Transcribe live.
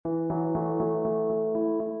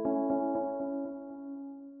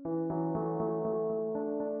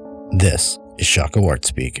This is Shaka Wart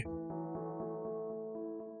Speak.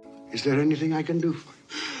 Is there anything I can do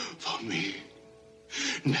for me?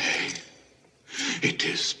 Nay, it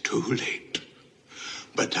is too late.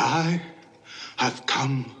 But I have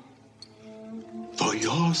come for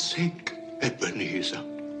your sake, Ebenezer.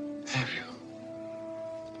 Have you?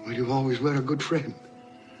 Well, you always were a good friend.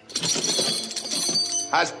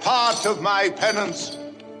 As part of my penance,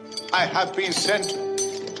 I have been sent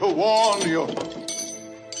to warn you.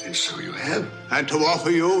 And so you have? And to offer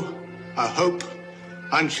you a hope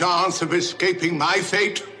and chance of escaping my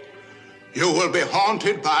fate. You will be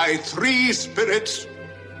haunted by 3 spirits.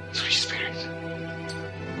 3 spirits?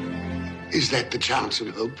 Is that the chance and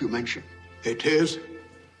hope you mentioned? It is.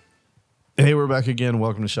 Hey, we're back again.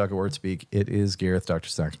 Welcome to Shaka Wart Speak. It is Gareth, Dr.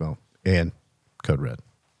 Snacksmell, and Code Red.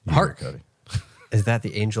 Hark. Cody. Is that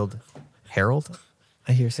the angel herald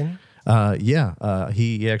I hear singing? Yeah.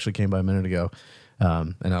 He actually came by a minute ago,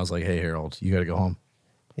 and I was like, hey, Harold, you got to go home.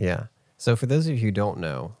 Yeah. So for those of you who don't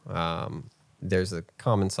know, there's a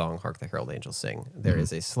common song, Hark the Herald Angels Sing. There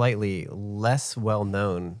is a slightly less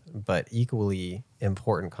well-known but equally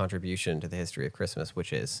important contribution to the history of Christmas,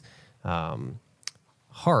 which is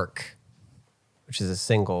Hark, which is a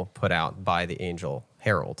single put out by the angel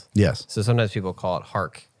Herald. Yes. So sometimes people call it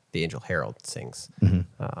Hark, the angel Herald sings.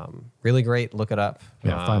 Really great. Look it up.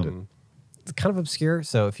 Yeah, find it. It's kind of obscure.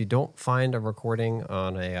 So if you don't find a recording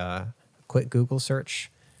on a quick Google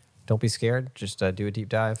search, don't be scared. Just do a deep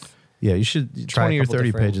dive. Yeah, you should Try 20 a or couple 30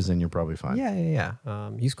 different- pages in, you're probably fine. Yeah.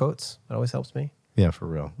 Use quotes. That always helps me. Yeah, for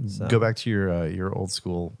real. So- Go back to your old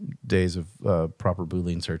school days of proper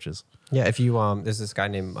Boolean searches. Yeah, if you there's this guy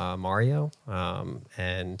named Mario,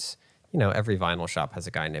 and you know every vinyl shop has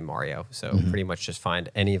a guy named Mario. So pretty much just find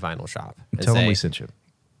any vinyl shop and Tell say, them we sent you.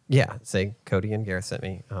 yeah, say Cody and Gareth sent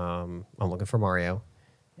me. I'm looking for Mario,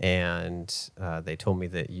 and they told me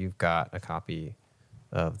that you've got a copy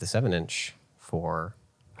of the 7-inch for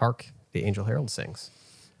Hark, the Angel Herald Sings.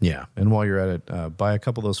 Yeah, and while you're at it, buy a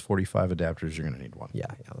couple of those 45 adapters. You're going to need one. Yeah,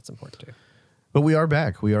 that's important too. But we are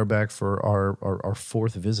back. We are back for our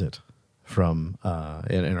fourth visit from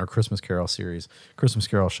in our Christmas Carol series, Christmas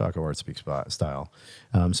Carol Shaka Wart Speak style.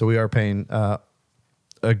 So we are paying a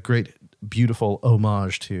great, beautiful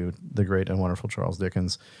homage to the great and wonderful Charles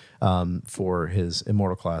Dickens for his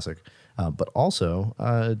immortal classic. But also,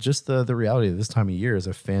 just the reality of this time of year is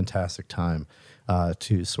a fantastic time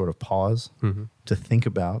to sort of pause, to think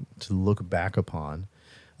about, to look back upon.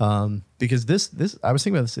 Because this I was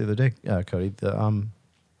thinking about this the other day, Cody.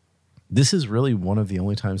 This is really one of the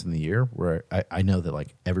only times in the year where I know that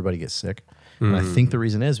like everybody gets sick. And I think the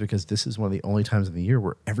reason is because this is one of the only times in the year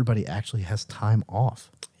where everybody actually has time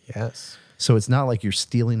off. Yes. So it's not like you're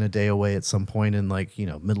stealing a day away at some point in like,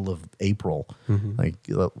 middle of April. Like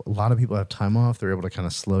a lot of people have time off. They're able to kind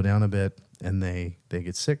of slow down a bit and they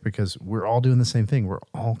get sick because we're all doing the same thing. We're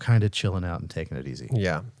all kind of chilling out and taking it easy.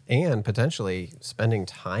 Yeah, and potentially spending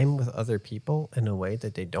time with other people in a way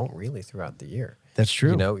that they don't really throughout the year. That's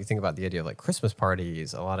true. You think about the idea of like Christmas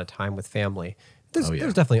parties, a lot of time with family. There's Oh, yeah.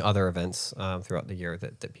 there's definitely other events throughout the year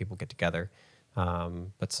that people get together.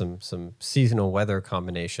 But some seasonal weather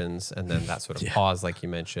combinations and then that sort of pause like you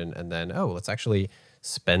mentioned, and then, let's actually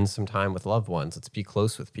spend some time with loved ones. Let's be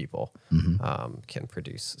close with people, can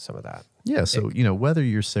produce some of that. Yeah, so, whether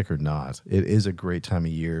you're sick or not, it is a great time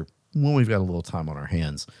of year when we've got a little time on our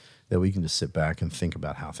hands that we can just sit back and think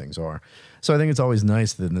about how things are. So I think it's always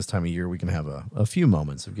nice that in this time of year we can have a few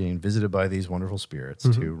moments of getting visited by these wonderful spirits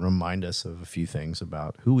to remind us of a few things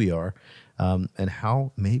about who we are and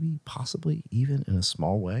how maybe, possibly, even in a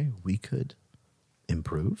small way, we could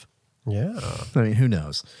improve. Yeah. I mean, who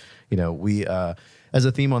knows? We, as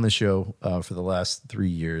a theme on the show for the last 3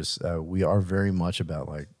 years, we are very much about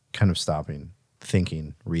like kind of stopping,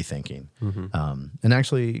 thinking, rethinking, and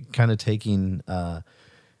actually kind of taking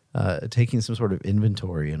some sort of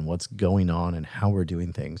inventory in what's going on and how we're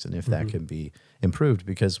doing things and if that can be improved,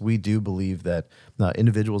 because we do believe that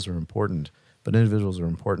individuals are important, but individuals are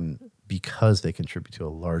important because they contribute to a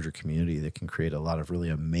larger community that can create a lot of really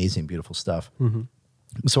amazing, beautiful stuff.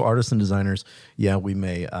 So artists and designers, we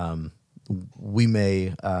may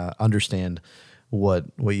understand what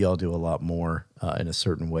y'all do a lot more in a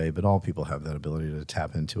certain way, but all people have that ability to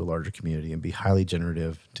tap into a larger community and be highly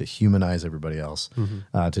generative, to humanize everybody else,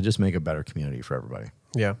 to just make a better community for everybody.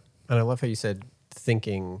 Yeah. And I love how you said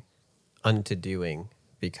thinking unto doing,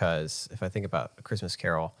 because if I think about A Christmas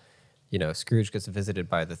Carol, Scrooge gets visited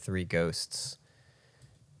by the 3 ghosts.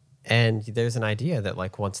 And there's an idea that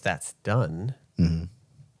like once that's done,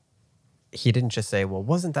 he didn't just say, well,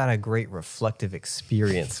 wasn't that a great reflective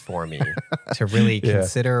experience for me to really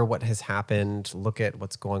consider what has happened, look at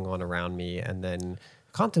what's going on around me, and then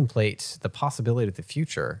contemplate the possibility of the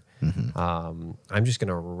future. I'm just going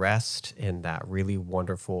to rest in that really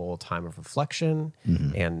wonderful time of reflection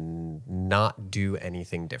and not do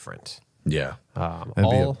anything different. Yeah. That'd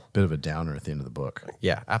be a bit of a downer at the end of the book.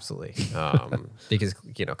 Yeah, absolutely. Because,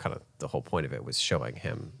 kind of the whole point of it was showing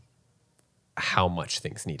him how much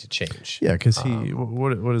things need to change. Yeah, because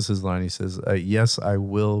what is his line? He says, yes, I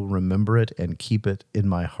will remember it and keep it in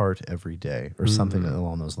my heart every day, or something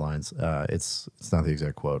along those lines. It's not the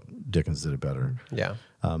exact quote. Dickens did it better. Yeah.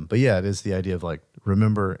 But yeah, it is the idea of like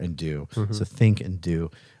remember and do. So think and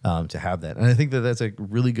do to have that. And I think that that's a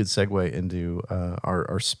really good segue into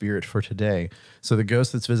our spirit for today. So the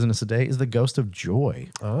ghost that's visiting us today is the ghost of joy,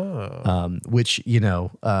 which,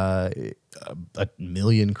 a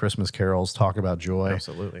million Christmas carols talk about joy.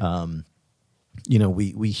 Absolutely.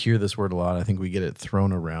 We hear this word a lot. I think we get it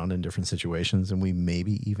thrown around in different situations, and we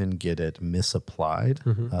maybe even get it misapplied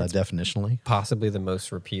definitionally. Possibly the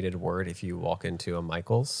most repeated word if you walk into a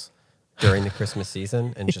Michael's during the Christmas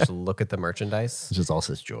season and just look at the merchandise. It just all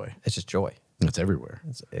says joy. It's just joy. It's everywhere.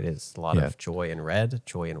 It is a lot of joy in red,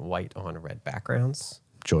 joy in white on red backgrounds.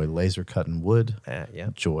 Joy laser cut in wood.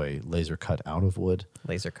 Joy laser cut out of wood.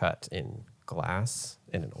 Laser cut in glass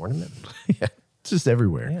in an ornament. Yeah, it's just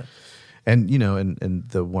everywhere. Yeah. And, and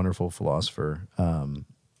the wonderful philosopher,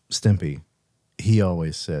 Stimpy, he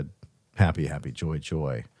always said, happy, happy, joy,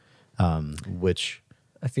 joy, which...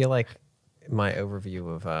 I feel like my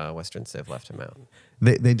overview of Western Civ left him out.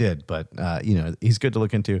 They did, but, he's good to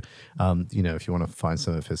look into. If you want to find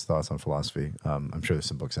some of his thoughts on philosophy, I'm sure there's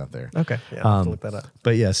some books out there. Okay, yeah, I'll have to look that up.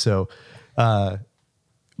 But yeah, so...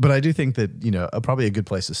 But I do think that, probably a good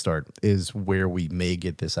place to start is where we may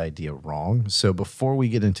get this idea wrong. So before we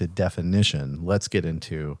get into definition, let's get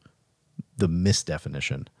into the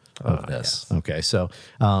misdefinition of this. Yes. Okay, so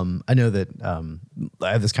I know that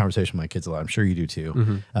I have this conversation with my kids a lot. I'm sure you do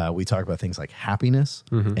too. We talk about things like happiness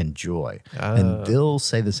and joy. And they'll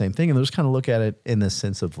say the same thing, and they'll just kind of look at it in the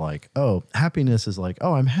sense of like, oh, happiness is like,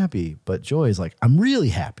 oh, I'm happy. But joy is like, I'm really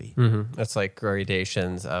happy. That's like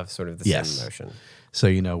gradations of sort of the same emotion. So,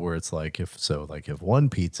 where it's like, if one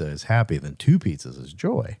pizza is happy, then two pizzas is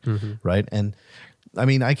joy, right? And I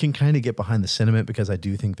mean, I can kind of get behind the sentiment because I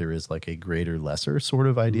do think there is like a greater, lesser sort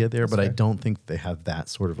of idea there, but I don't think they have that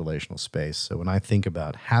sort of relational space. So when I think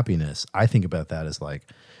about happiness, I think about that as like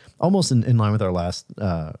almost in line with our last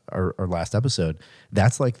episode.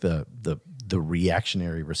 That's like the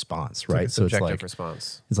reactionary response, right? It's like a subjective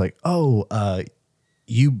response. It's like, oh,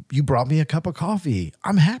 you brought me a cup of coffee.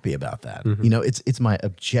 I'm happy about that. It's my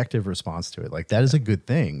objective response to it. Like that is a good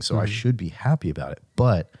thing. So I should be happy about it.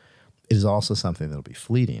 But it is also something that'll be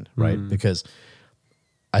fleeting, right? Because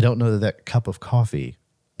I don't know that cup of coffee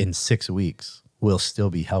in 6 weeks will still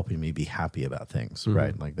be helping me be happy about things,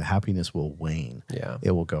 right? Like the happiness will wane. Yeah.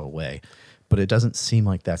 It will go away. But it doesn't seem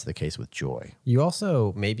like that's the case with joy. You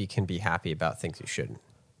also maybe can be happy about things you shouldn't.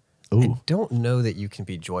 Ooh. I don't know that you can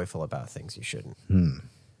be joyful about things you shouldn't.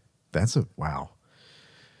 That's wow.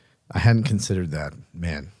 I hadn't considered that,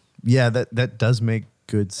 man. Yeah, that does make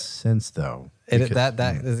good sense though.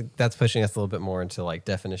 That's pushing us a little bit more into like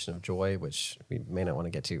definition of joy, which we may not want to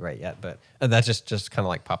get to right yet. But that just kind of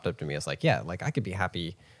like popped up to me. It's like, yeah, like I could be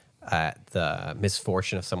happy at the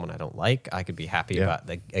misfortune of someone I don't like. I could be happy about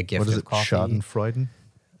a gift of coffee. Schadenfreude?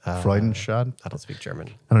 Freudenstadt? I don't speak German.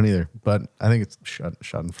 I don't either, but I think it's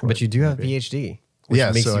Schadenfreude. But you do have PhD. Which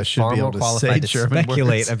makes so you I should far be able more to qualified say to German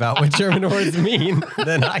speculate words. about what German words mean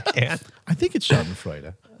than I can. I think it's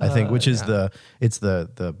Schadenfreude. I think, which is the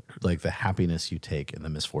happiness you take in the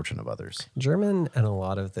misfortune of others. German and a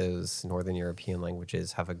lot of those Northern European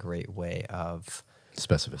languages have a great way of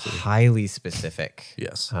specificity, highly specific.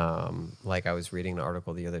 Yes. Like I was reading an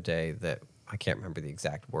article the other day that I can't remember the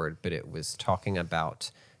exact word, but it was talking about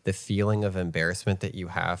the feeling of embarrassment that you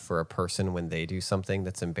have for a person when they do something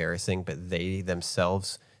that's embarrassing, but they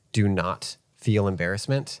themselves do not feel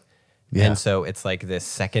embarrassment. Yeah. And so it's like this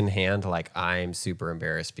secondhand, like I'm super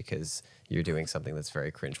embarrassed because you're doing something that's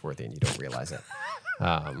very cringeworthy and you don't realize it.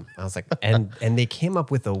 I was like, and they came up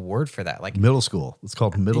with a word for that, like middle school. It's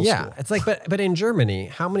called middle school. Yeah, it's like, but in Germany,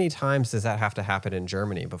 how many times does that have to happen in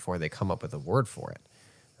Germany before they come up with a word for it?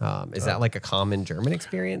 Is that like a common German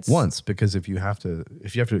experience? Once, because if you have to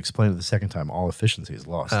explain it the second time, all efficiency is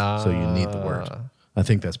lost. So you need the word. I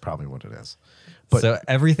think that's probably what it is. But so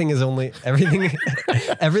everything has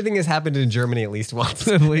happened in Germany at least once.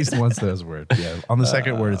 At least once those words. Yeah. On the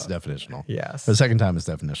second word, it's definitional. Yes. The second time, it's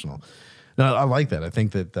definitional. No, I like that. I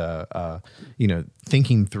think that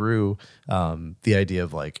thinking through the idea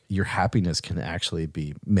of like your happiness can actually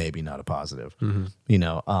be maybe not a positive.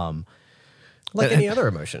 Like any other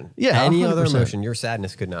emotion. Yeah, any other 100%. emotion. Your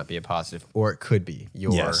sadness could not be a positive, or it could be.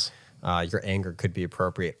 Your anger could be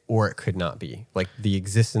appropriate, or it could not be. Like the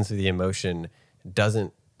existence of the emotion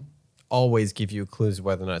doesn't always give you clues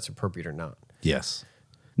whether or not it's appropriate or not. Yes.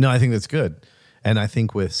 No, I think that's good. And I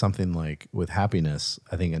think with something like with happiness,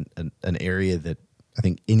 I think an area that I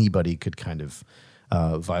think anybody could kind of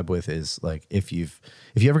vibe with is like if you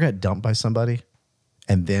ever got dumped by somebody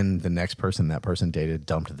and then the next person that person dated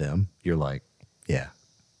dumped them, you're like, yeah,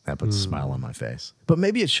 that puts a smile on my face. But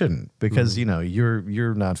maybe it shouldn't because,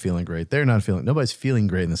 you're not feeling great. Nobody's feeling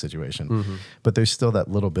great in the situation. But there's still that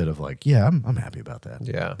little bit of like, yeah, I'm happy about that.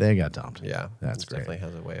 Yeah. They got dumped. Yeah. That's it great. definitely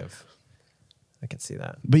has a way of, I can see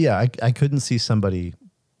that. But yeah, I couldn't see somebody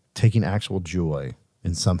taking actual joy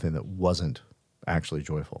in something that wasn't actually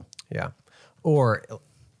joyful. Yeah. Or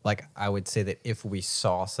like I would say that if we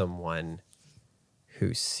saw someone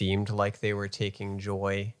who seemed like they were taking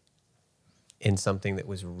joy in something that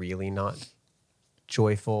was really not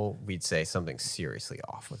joyful, we'd say something seriously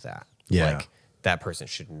off with that. Yeah. Like that person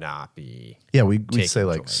should not be. Yeah, we'd taking say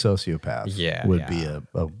like joy. sociopath would be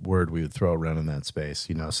a word we would throw around in that space,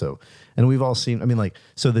 So, and we've all seen,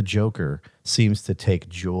 so the Joker seems to take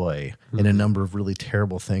joy in a number of really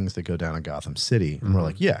terrible things that go down in Gotham City. And we're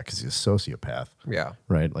like, yeah, because he's a sociopath. Yeah.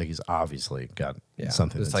 Right? Like he's obviously got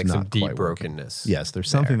something There's that's like not some deep quite working. brokenness. Yes, there's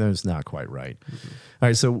something that's not quite right. All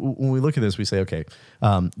right, so when we look at this, we say, okay,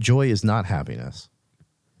 joy is not happiness.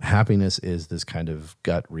 Happiness is this kind of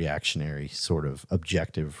gut reactionary sort of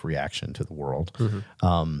objective reaction to the world.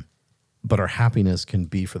 But our happiness can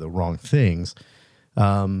be for the wrong things.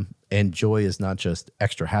 And joy is not just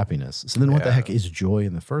extra happiness. So then what the heck is joy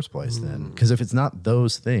in the first place then? Because if it's not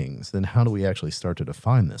those things, then how do we actually start to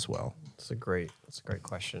define this well? That's a great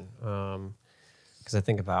question. Because I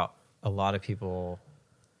think about a lot of people,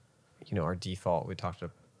 our default, we talked a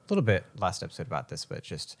little bit last episode about this, but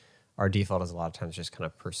just our default is a lot of times just kind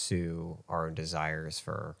of pursue our own desires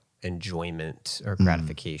for enjoyment or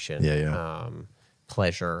gratification,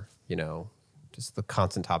 pleasure, just the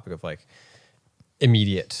constant topic of like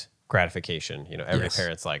immediate gratification. Every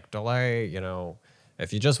parent's like, delay,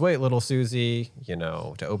 if you just wait, little Susie,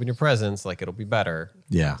 to open your presents, like it'll be better.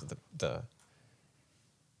 Yeah. The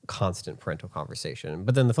constant parental conversation.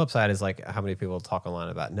 But then the flip side is like how many people talk online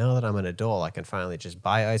about now that I'm an adult, I can finally just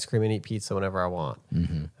buy ice cream and eat pizza whenever I want.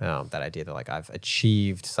 That idea that like I've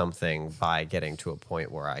achieved something by getting to a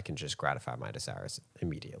point where I can just gratify my desires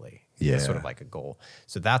immediately. Yeah. It's sort of like a goal.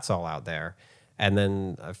 So that's all out there. And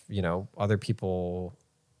then, other people,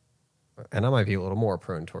 and I might be a little more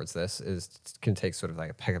prone towards this, can take sort of like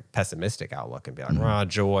a pessimistic outlook and be like,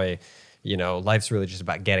 joy, life's really just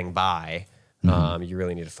about getting by. You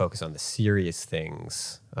really need to focus on the serious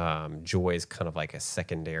things. Joy is kind of like a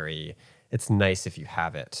secondary. It's nice if you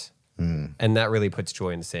have it, and that really puts joy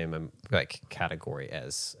in the same like category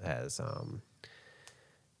as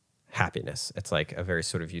happiness. It's like a very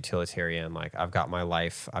sort of utilitarian. Like I've got my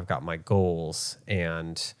life, I've got my goals,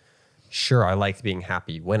 and sure, I like being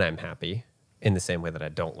happy when I'm happy. In the same way that I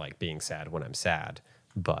don't like being sad when I'm sad,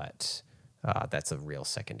 but that's a real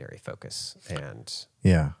secondary focus. And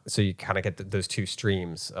so you kind of get those two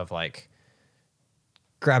streams of like,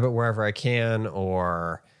 grab it wherever I can,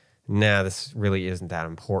 or nah, this really isn't that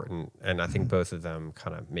important. And I think both of them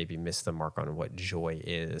kind of maybe miss the mark on what joy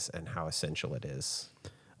is and how essential it is.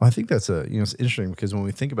 Well, I think that's it's interesting because when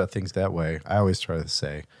we think about things that way, I always try to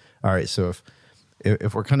say, all right, so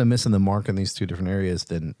if we're kind of missing the mark in these two different areas,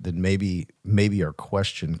 then maybe our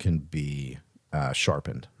question can be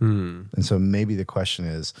sharpened. And so maybe the question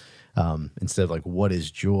is, instead of like, what is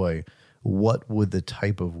joy? What would the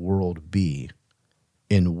type of world be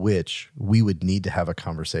in which we would need to have a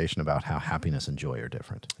conversation about how happiness and joy are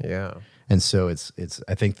different? Yeah. And so it's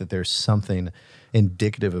I think that there's something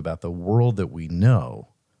indicative about the world that we know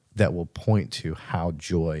that will point to how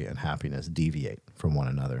joy and happiness deviate from one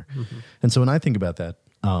another. And so when I think about that,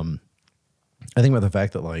 I think about the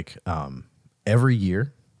fact that like every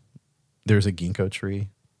year there's a ginkgo tree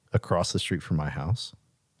across the street from my house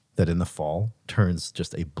that in the fall turns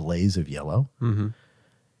just a blaze of yellow. And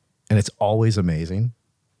it's always amazing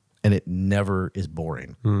and it never is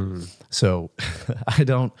boring. So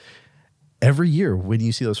every year when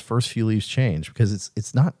you see those first few leaves change, because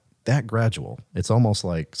it's not that gradual. It's almost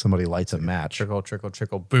like somebody lights a match. Trickle, trickle,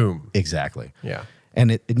 trickle, boom. Exactly. Yeah.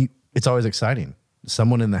 And it's always exciting.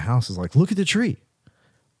 Someone in the house is like, look at the tree.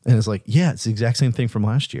 And it's like, yeah, it's the exact same thing from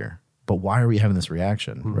last year. But why are we having this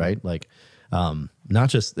reaction, right? Like, Not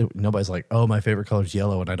just, nobody's like, oh, my favorite color is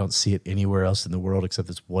yellow and I don't see it anywhere else in the world except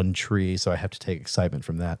this one tree, so I have to take excitement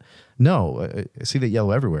from that. No, I see that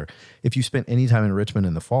yellow everywhere. If you spent any time in Richmond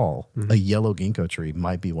in the fall, a yellow ginkgo tree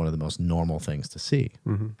might be one of the most normal things to see.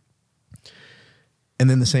 And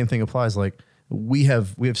then the same thing applies. Like, we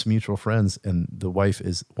have some mutual friends, and the wife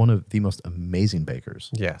is one of the most amazing bakers.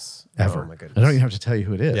 Yes. Ever. Oh my goodness. I don't even have to tell you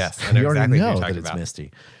who it is. Yes, I know you already exactly who know you're that talking it's about.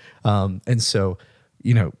 Misty. And so,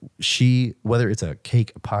 she, whether it's a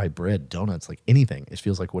cake, a pie, bread, donuts, like anything, it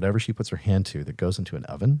feels like whatever she puts her hand to that goes into an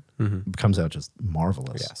oven comes out just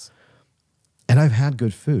marvelous. Yes. And I've had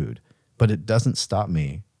good food, but it doesn't stop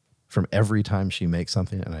me from every time she makes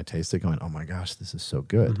something and I taste it going, oh my gosh, this is so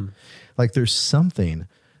good. Like, there's something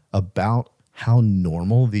about how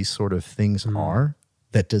normal these sort of things are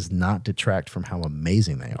that does not detract from how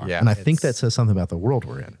amazing they are. Yeah, and I think it's- that says something about the world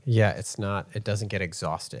we're in. Yeah, it doesn't get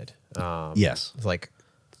exhausted. Yes. It's like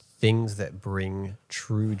things that bring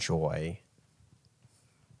true joy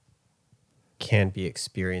can be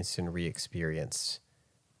experienced and re-experienced,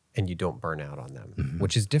 and you don't burn out on them,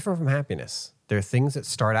 which is different from happiness. There are things that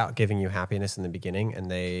start out giving you happiness in the beginning,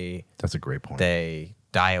 and That's a great point. they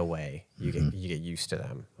die away. You get used to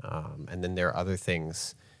them, and then there are other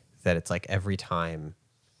things that it's like every time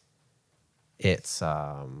it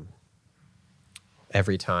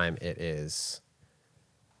is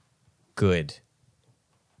good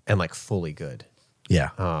and like fully good. Yeah.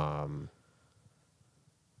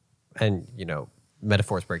 And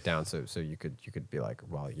metaphors break down, so you could be like,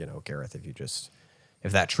 well, Gareth,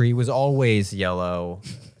 if that tree was always yellow,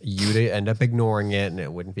 you'd end up ignoring it and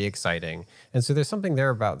it wouldn't be exciting. And so there's something there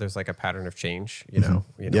about, there's like a pattern of change, Yeah.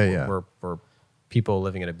 We're people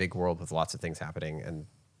living in a big world with lots of things happening, and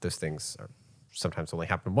those things are sometimes only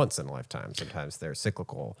happen once in a lifetime. Sometimes they're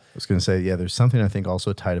cyclical. I was going to say, yeah, there's something I think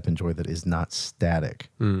also tied up in joy that is not static,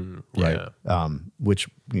 right? Yeah. Which,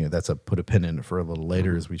 that's put a pin in it for a little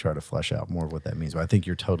later as we try to flesh out more of what that means. But I think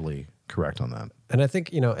you're totally correct on that. And I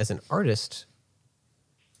think, as an artist,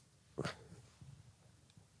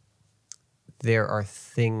 there are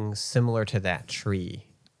things similar to that tree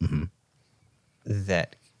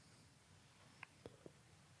that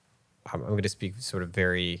I'm going to speak sort of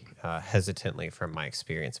very hesitantly from my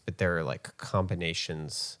experience, but there are like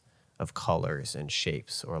combinations of colors and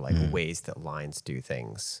shapes, or like ways that lines do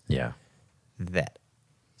things, Yeah. that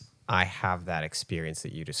I have that experience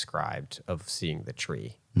that you described of seeing the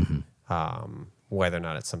tree. Whether or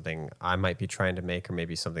not it's something I might be trying to make, or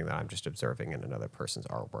maybe something that I'm just observing in another person's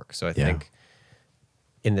artwork. So I think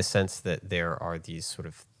in the sense that there are these sort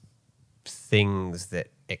of things that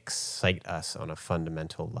excite us on a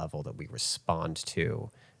fundamental level that we respond to.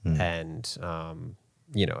 And,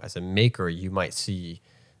 as a maker, you might see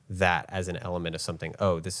that as an element of something.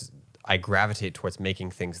 Oh, I gravitate towards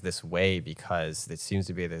making things this way because it seems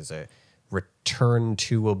to be there's a return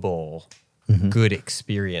toable good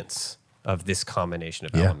experience of this combination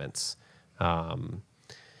of elements.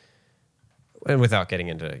 And without getting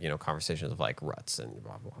into, conversations of like ruts and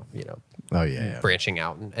blah, blah, Oh, yeah. branching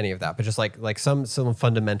out and any of that, but just like some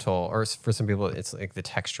fundamental, or for some people, it's like the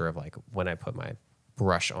texture of like when I put my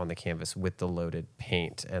brush on the canvas with the loaded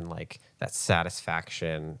paint, and like that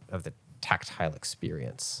satisfaction of the tactile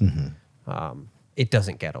experience. It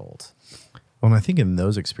doesn't get old. Well, and I think in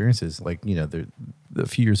those experiences, like, a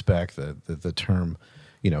few years back, the term,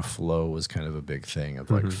 flow was kind of a big thing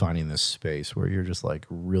of like finding this space where you're just like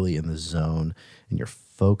really in the zone and you're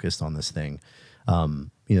focused on this thing.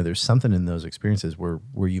 There's something in those experiences where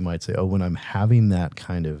you might say, oh, when I'm having that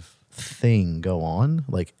kind of thing go on,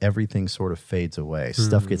 like everything sort of fades away.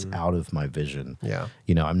 Stuff gets out of my vision. Yeah.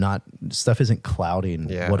 Stuff isn't clouding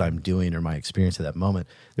what I'm doing or my experience at that moment.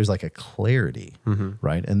 There's like a clarity,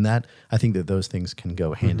 right? And that, I think that those things can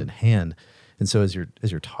go hand in hand. And so as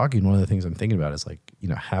you're talking, one of the things I'm thinking about is like,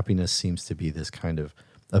 happiness seems to be this kind of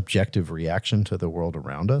objective reaction to the world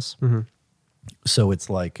around us. So it's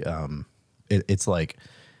like, it's like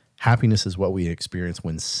happiness is what we experience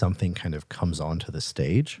when something kind of comes onto the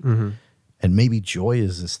stage. And maybe joy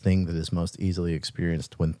is this thing that is most easily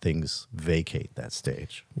experienced when things vacate that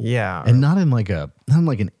stage. Yeah. And not in like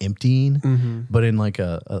an emptying, but in like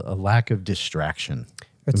a lack of distraction.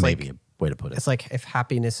 It's maybe like- a way to put it. It's like if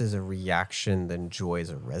happiness is a reaction, then joy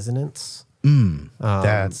is a resonance.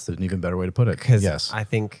 That's an even better way to put it. Because Yes. I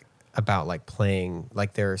think about like playing,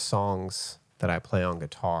 like there are songs that I play on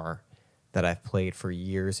guitar that I've played for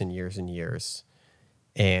years and years and years.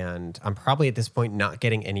 And I'm probably at this point not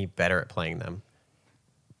getting any better at playing them.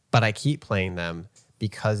 But I keep playing them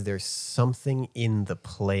because there's something in the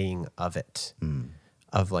playing of it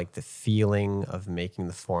of like the feeling of making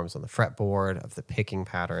the forms on the fretboard, of the picking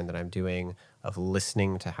pattern that I'm doing, of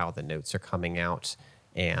listening to how the notes are coming out,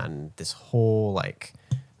 and this whole like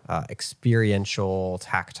experiential,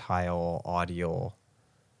 tactile, audio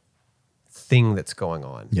thing that's going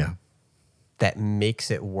on. Yeah. That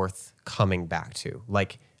makes it worth coming back to.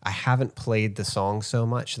 Like, I haven't played the song so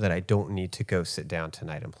much that I don't need to go sit down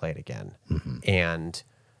tonight and play it again and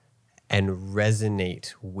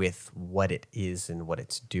resonate with what it is and what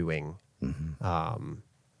it's doing. And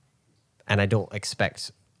I don't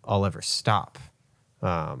expect I'll ever stop.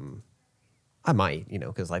 I might,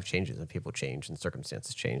 because life changes and people change and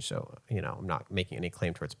circumstances change. So, I'm not making any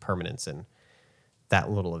claim towards permanence in that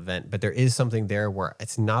little event. But there is something there where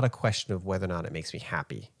it's not a question of whether or not it makes me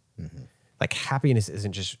happy. Like, happiness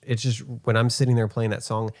isn't just, it's just when I'm sitting there playing that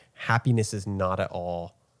song, happiness is not at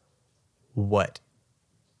all what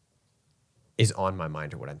is on my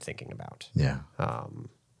mind or what I'm thinking about. Yeah.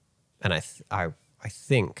 And I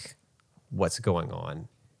think what's going on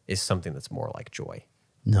is something that's more like joy.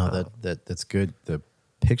 No, that's good. The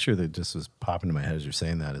picture that just was popping into my head as you're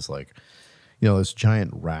saying that is like, those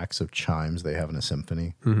giant racks of chimes they have in a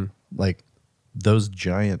symphony. Like those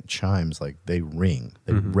giant chimes, like they ring,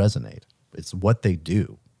 they resonate. It's what they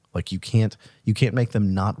do. Like you can't make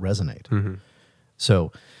them not resonate.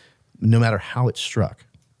 So no matter how it's struck,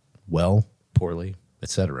 well, poorly,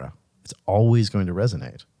 etc., it's always going to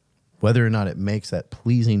resonate. Whether or not it makes that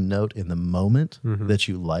pleasing note in the moment that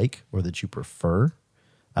you like or that you prefer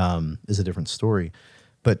is a different story.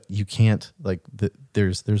 But you can't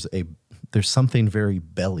there's something very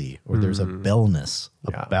belly or there's a bellness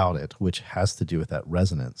about it, which has to do with that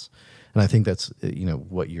resonance. And I think that's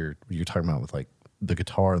what you're talking about with like the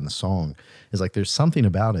guitar and the song is like there's something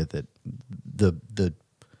about it that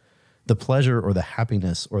the pleasure or the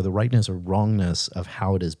happiness or the rightness or wrongness of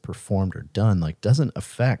how it is performed or done like doesn't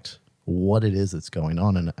affect what it is that's going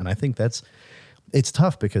on. And I think it's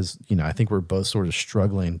tough because I think we're both sort of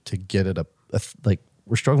struggling to get at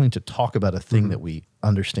we're struggling to talk about a thing that we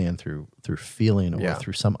understand through feeling or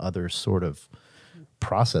through some other sort of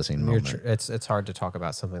processing moment. It's hard to talk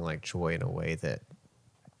about something like joy in a way that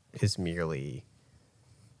is merely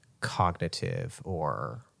cognitive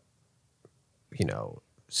or,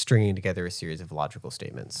 stringing together a series of logical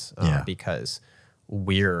statements because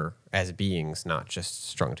we're as beings not just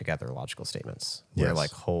strung together logical statements. Yes. We're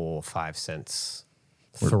like whole 5 sense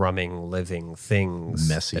thrumming living things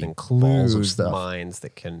messy that balls of include stuff. minds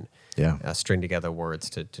that can string together words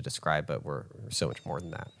to describe, but we're so much more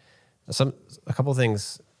than that. A couple of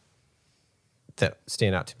things that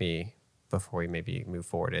stand out to me before we maybe move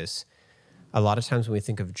forward is a lot of times when we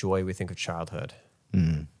think of joy, we think of childhood.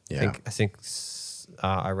 Yeah. I think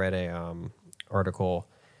I read a article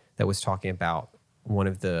that was talking about one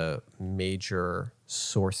of the major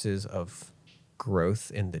sources of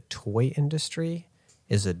growth in the toy industry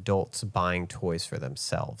is adults buying toys for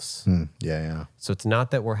themselves. Yeah. So it's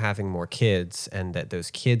not that we're having more kids and that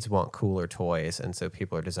those kids want cooler toys and so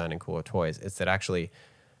people are designing cooler toys. It's that actually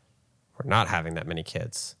we're not having that many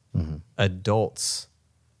kids. Adults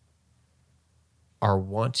are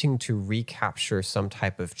wanting to recapture some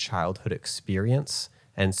type of childhood experience.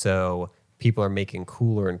 And so people are making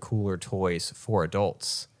cooler and cooler toys for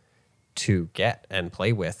adults to get and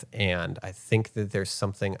play with. And I think that there's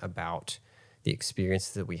something about the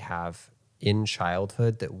experiences that we have in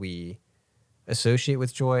childhood that we associate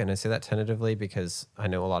with joy. And I say that tentatively because I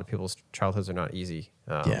know a lot of people's childhoods are not easy.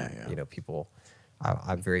 I'm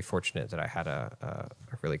very fortunate that I had a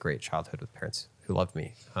really great childhood with parents who loved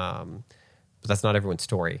me. But that's not everyone's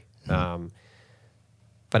story. But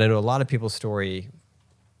I know a lot of people's story,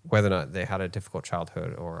 whether or not they had a difficult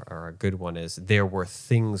childhood or a good one, is there were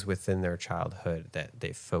things within their childhood that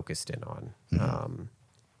they focused in on.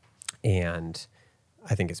 And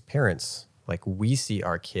I think as parents, like we see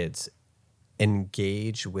our kids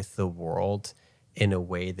engage with the world in a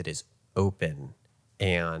way that is open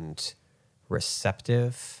and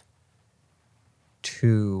receptive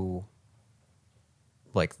to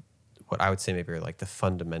like what I would say maybe are like the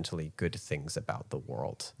fundamentally good things about the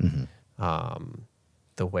world.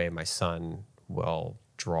 The way my son will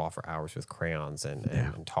draw for hours with crayons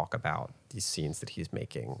and talk about these scenes that he's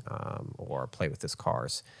making, or play with his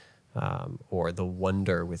cars, or the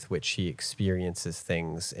wonder with which he experiences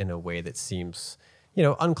things in a way that seems,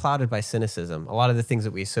 unclouded by cynicism. A lot of the things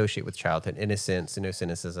that we associate with childhood, innocence, no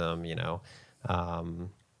cynicism, a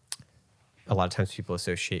lot of times people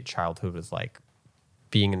associate childhood with like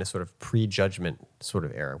being in a sort of prejudgment sort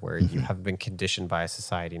of era where you haven't been conditioned by a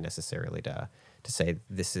society necessarily to say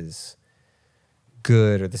this is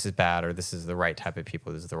good or this is bad or this is the right type of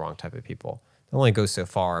people, this is the wrong type of people. only goes so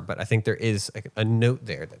far, but I think there is a note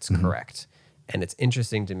there that's correct. And it's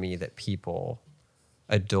interesting to me that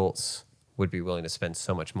adults would be willing to spend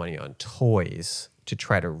so much money on toys to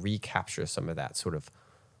try to recapture some of that sort of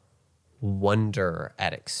wonder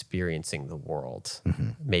at experiencing the world,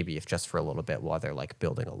 maybe if just for a little bit while they're like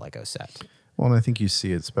building a Lego set. Well, and I think you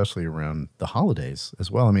see it especially around the holidays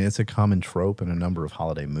as well. I mean, it's a common trope in a number of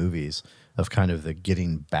holiday movies of kind of the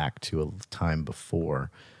getting back to a time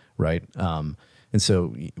before, right? And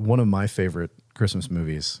so one of my favorite Christmas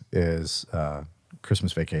movies is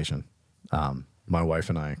Christmas Vacation. My wife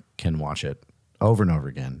and I can watch it over and over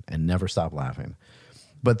again and never stop laughing.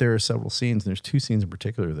 But there are several scenes, and there's two scenes in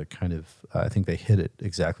particular that kind of, I think they hit it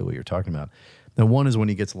exactly what you're talking about. Now, one is when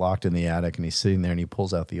he gets locked in the attic and he's sitting there and he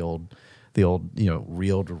pulls out the old,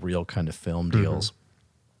 reel-to-reel kind of film deals.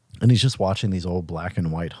 And he's just watching these old black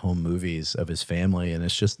and white home movies of his family, and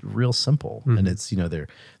it's just real simple. And it's, they're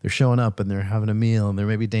showing up and they're having a meal and they're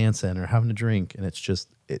maybe dancing or having a drink, and it's just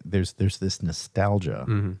there's this nostalgia,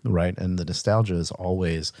 right? And the nostalgia is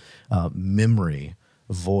always memory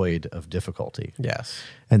void of difficulty. Yes.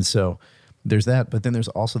 And so there's that, but then there's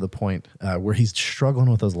also the point where he's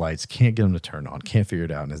struggling with those lights, can't get them to turn on, can't figure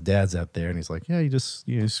it out. And his dad's out there and he's like, yeah, it's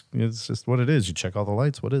just what it is. You check all the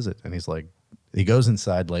lights. What is it? And he's like, he goes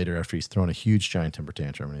inside later after he's thrown a huge giant temper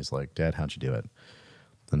tantrum and he's like, Dad, how'd you do it?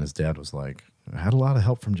 And his dad was like, I had a lot of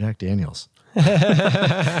help from Jack Daniels.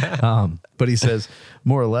 But he says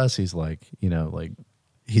more or less, he's like,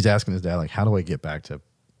 he's asking his dad, like, how do I get back to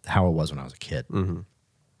how it was when I was a kid?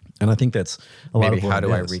 And I think that's a lot of what how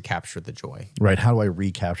do I is. recapture the joy? Right. How do I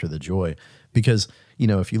recapture the joy? Because,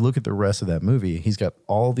 if you look at the rest of that movie, he's got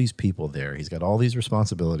all these people there. He's got all these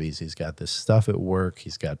responsibilities. He's got this stuff at work.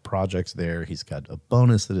 He's got projects there. He's got a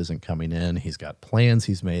bonus that isn't coming in. He's got plans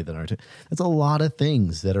he's made that aren't. That's a lot of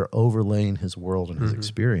things that are overlaying his world and his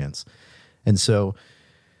experience. And so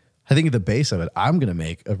I think at the base of it, I'm going to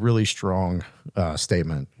make a really strong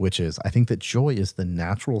statement, which is I think that joy is the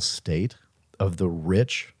natural state of the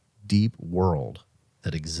rich, deep world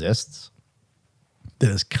that exists, that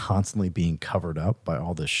is constantly being covered up by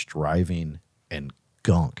all this striving and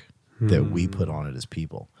gunk that we put on it as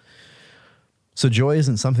people. So joy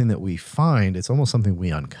isn't something that we find, it's almost something we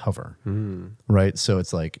uncover, right? So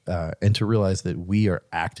it's like, and to realize that we are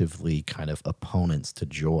actively kind of opponents to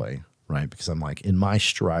joy, right? Because I'm like, in my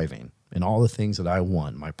striving and all the things that I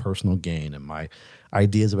want, my personal gain and my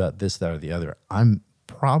ideas about this, that, or the other, I'm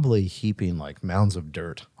probably heaping like mounds of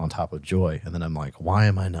dirt on top of joy. And then I'm like, why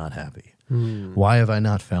am I not happy? Why have I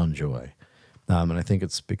not found joy? And I think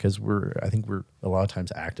it's because we're a lot of times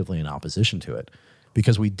actively in opposition to it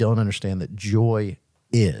because we don't understand that joy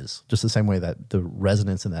is just the same way that the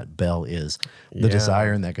resonance in that bell is, the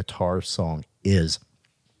desire in that guitar song is,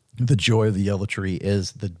 the joy of the yellow tree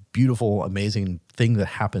is, the beautiful, amazing thing that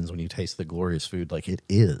happens when you taste the glorious food. Like it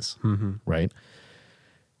is, right?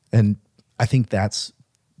 And I think that's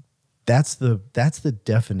the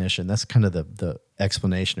definition. That's kind of the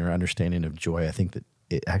explanation or understanding of joy. I think that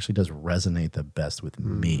it actually does resonate the best with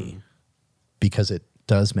me because it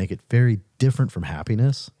does make it very different from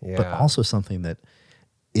happiness, but also something that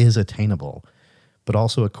is attainable, but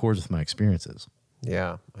also accords with my experiences.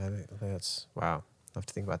 Yeah, I think that's wow. I have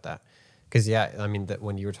to think about that because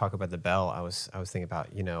when you were talking about the bell, I was thinking about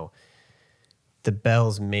the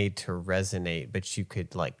bell's made to resonate, but you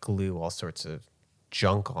could like glue all sorts of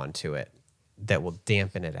junk onto it that will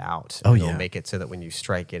dampen it out. It'll make it so that when you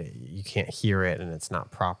strike it, you can't hear it and it's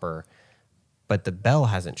not proper. But the bell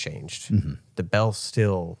hasn't changed. The bell's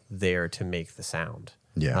still there to make the sound.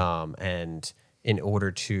 And in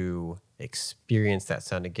order to experience that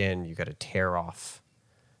sound again, you got to tear off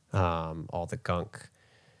all the gunk.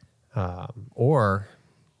 Or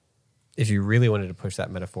if you really wanted to push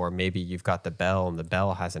that metaphor, maybe you've got the bell and the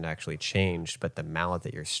bell hasn't actually changed, but the mallet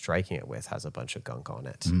that you're striking it with has a bunch of gunk on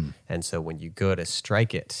it. And so when you go to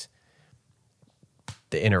strike it,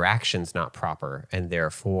 the interaction's not proper, and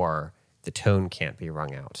therefore the tone can't be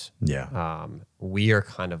wrung out. We are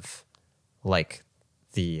kind of like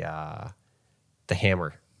the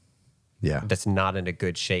hammer that's not in a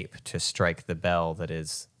good shape to strike the bell that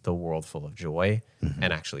is the world full of joy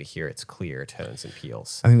and actually hear its clear tones and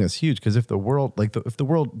peals. I think that's huge because if the world, if the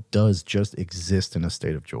world does just exist in a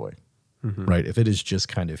state of joy, right? If it is just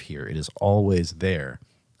kind of here, it is always there.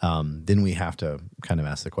 Then we have to kind of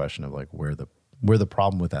ask the question of like where the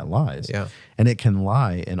problem with that lies. And it can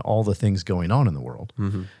lie in all the things going on in the world.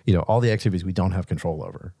 All the activities we don't have control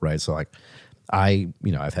over, right? So like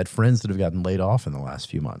I've had friends that have gotten laid off in the last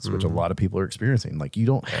few months, which a lot of people are experiencing. Like, you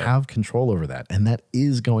don't have control over that, and that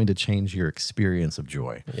is going to change your experience of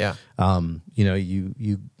joy. Yeah.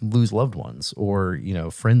 You lose loved ones, or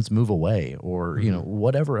friends move away, or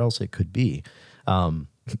whatever else it could be.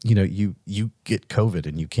 You get COVID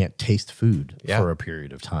and you can't taste food for a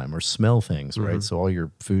period of time, or smell things, right? So all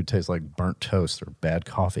your food tastes like burnt toast or bad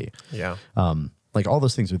coffee. Yeah. Like, all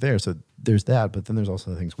those things are there. So there's that, but then there's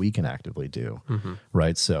also the things we can actively do,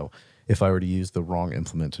 right? So if I were to use the wrong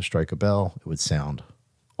implement to strike a bell, it would sound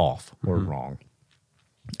off or wrong.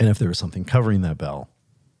 And if there was something covering that bell,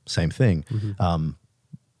 same thing.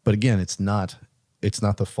 But again, it's not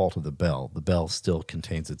the fault of the bell. The bell still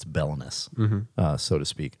contains its bellness, so to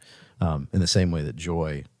speak, in the same way that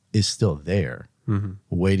joy is still there,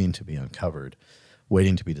 waiting to be uncovered,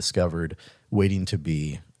 waiting to be discovered, waiting to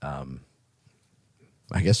be,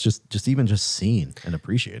 I guess, just seen and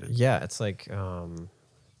appreciated. Yeah, it's like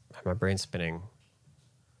my brain's spinning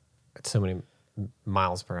at so many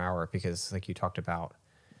miles per hour, because like you talked about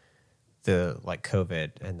the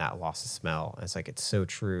COVID and that loss of smell. It's like, it's so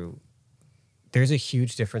true. There's a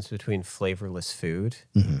huge difference between flavorless food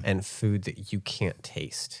and food that you can't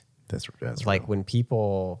taste. That's like real. when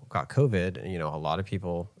people got COVID, a lot of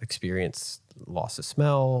people experienced loss of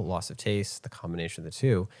smell, loss of taste, the combination of the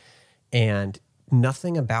two, and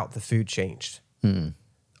nothing about the food changed.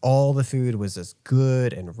 All the food was as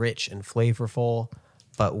good and rich and flavorful,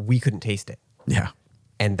 but we couldn't taste it. Yeah.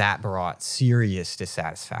 And that brought serious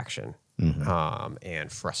dissatisfaction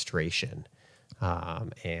and frustration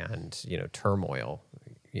and, turmoil,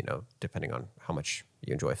 depending on how much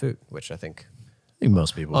you enjoy food, which I think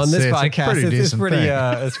most people on this say podcast,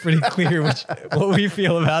 it's pretty clear what we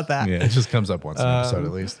feel about that. Yeah, it just comes up once in an episode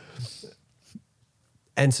at least.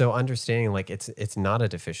 And so understanding, like, it's not a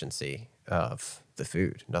deficiency of the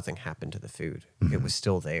food. Nothing happened to the food. It was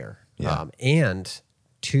still there. Yeah. And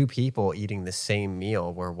two people eating the same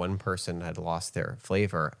meal where one person had lost their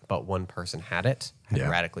flavor, but one person had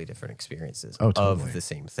radically different experiences of the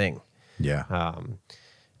same thing. Yeah.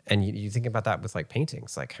 And you think about that with like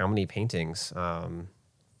paintings, like how many paintings are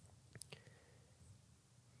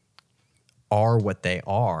what they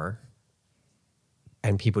are,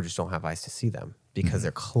 and people just don't have eyes to see them because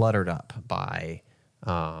they're cluttered up by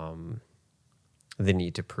the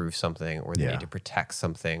need to prove something, or the need to protect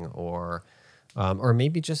something, or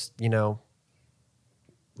maybe just,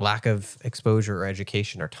 lack of exposure or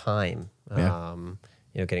education or time,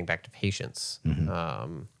 getting back to patience.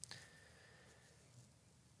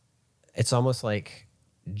 It's almost like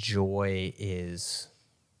joy is,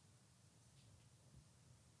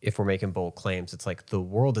 if we're making bold claims, it's like the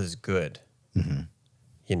world is good.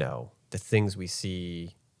 The things we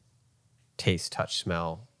see, taste, touch,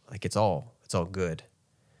 smell, like it's all good.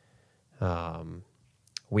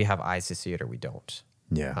 We have eyes to see it or we don't.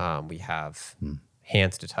 Yeah. We have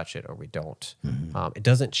hands to touch it or we don't. It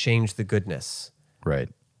doesn't change the goodness. Right.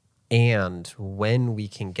 And when we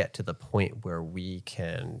can get to the point where we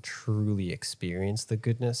can truly experience the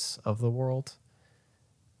goodness of the world,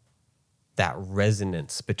 that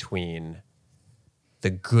resonance between the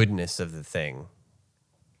goodness of the thing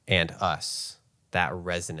and us, that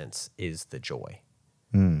resonance is the joy.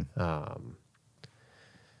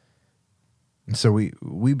 So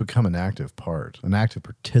we become an active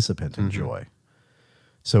participant in joy.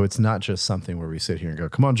 So it's not just something where we sit here and go,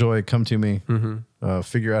 come on, joy, come to me,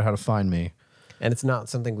 figure out how to find me. And it's not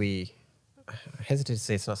something I hesitate to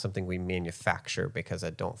say it's not something we manufacture, because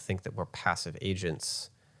I don't think that we're passive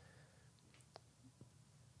agents,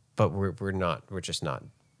 but we're just not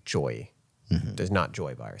joy. There's not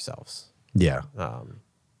joy by ourselves. Yeah.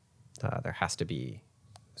 There has to be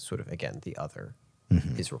sort of, again, the other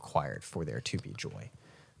is required for there to be joy.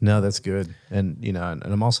 No, that's good. And, and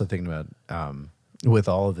I'm also thinking about, with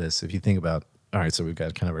all of this, if you think about, all right, so we've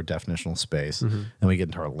got kind of our definitional space, and we get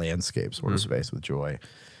into our landscape sort of space with joy.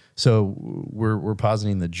 So we're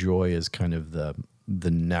positing that joy is kind of the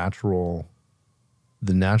natural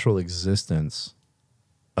existence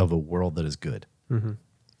of a world that is good.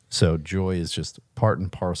 So joy is just part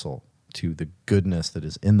and parcel to the goodness that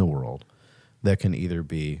is in the world, that can either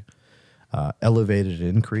be elevated and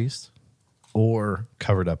increased, or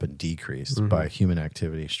covered up and decreased by human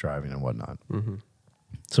activity, striving, and whatnot.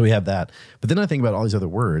 So we have that. But then I think about all these other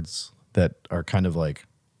words that are kind of like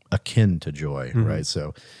akin to joy, right?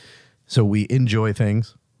 So we enjoy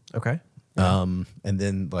things. Okay. And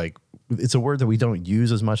then, like, it's a word that we don't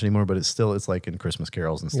use as much anymore, but it's like in Christmas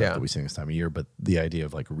carols and stuff that we sing this time of year. But the idea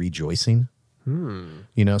of like rejoicing,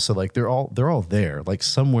 so like they're all there, like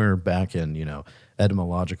somewhere back in,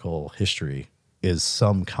 etymological history, is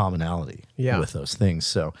some commonality Yeah. with those things.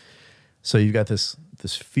 So you've got this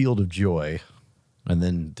field of joy, and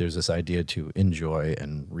then there's this idea to enjoy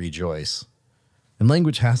and rejoice. And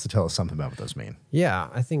language has to tell us something about what those mean. Yeah,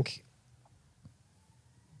 I think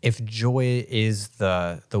if joy is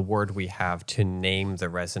the word we have to name the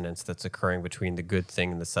resonance that's occurring between the good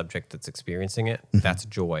thing and the subject that's experiencing it, that's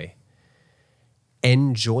joy.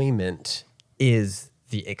 Enjoyment is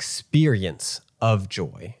the experience of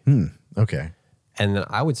joy. Okay. And then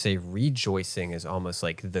I would say rejoicing is almost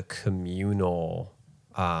like the communal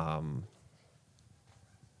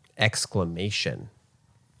exclamation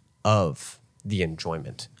of the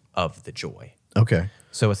enjoyment of the joy. Okay.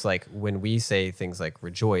 So it's like when we say things like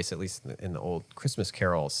rejoice, at least in the old Christmas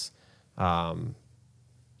carols,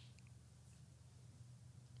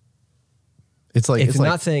 It's like it's like,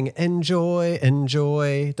 not saying enjoy,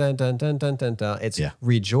 enjoy, dun, dun, dun, dun, dun, dun. It's Yeah.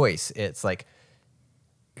 rejoice. It's like,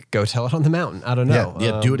 go tell it on the mountain. I don't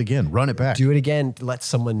know. do it again. Run it back. Do it again. Let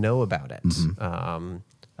someone know about it.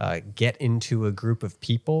 Mm-hmm. Get into a group of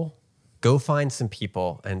people. Go find some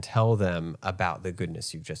people and tell them about the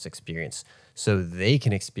goodness you've just experienced so they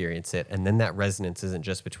can experience it. And then that resonance isn't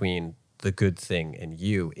just between the good thing and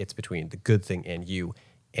you. It's between the good thing and you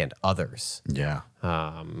and others. Yeah.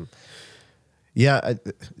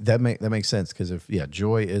 That makes sense, because if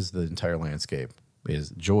joy is the entire landscape, then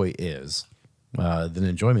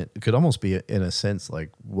enjoyment could almost be in a sense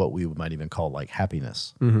like what we might even call like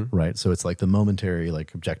happiness, right? So it's like the momentary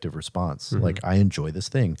like objective response. Like, I enjoy this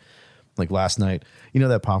thing. Like last night, you know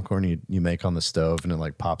that popcorn you make on the stove and it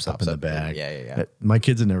like pops up in the bag. Yeah. My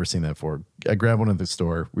kids had never seen that before. I grabbed one at the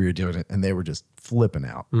store. We were doing it, and they were just flipping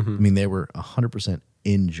out. I mean, they were 100%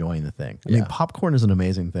 enjoying the thing. I mean, popcorn is an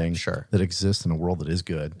amazing thing that exists in a world that is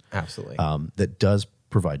good. Absolutely. That does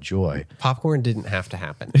provide joy. Popcorn didn't have to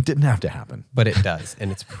happen. It didn't have to happen, But it does,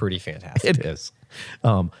 and it's pretty fantastic. It is.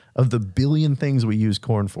 Of the billion things we use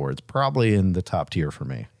corn for, it's probably in the top tier for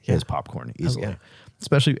me. Is popcorn easily. yeah.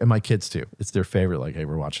 Especially, and my kids too. It's their favorite. Like, hey,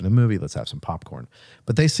 we're watching a movie, let's have some popcorn.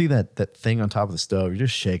 But they see that thing on top of the stove. You're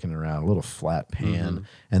just shaking it around, a little flat pan,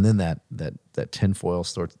 and then that tin foil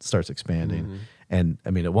starts expanding. And I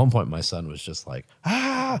mean, at one point, my son was just like,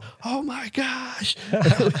 oh my gosh.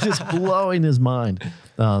 It was just blowing his mind.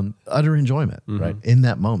 Utter enjoyment, right? In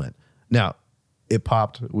that moment. Now, it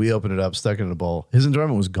popped. We opened it up, stuck it in a bowl. His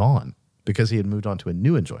enjoyment was gone because he had moved on to a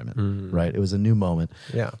new enjoyment, right? It was a new moment.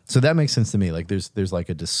 Yeah. So that makes sense to me. Like there's like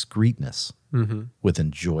a discreteness with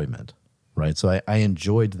enjoyment, right? So I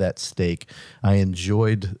enjoyed that steak. I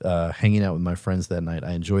enjoyed hanging out with my friends that night.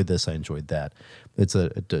 I enjoyed this. I enjoyed that. It's a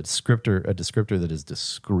descriptor that is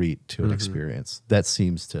discrete to an experience. That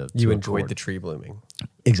seems to You enjoyed accord. the tree blooming.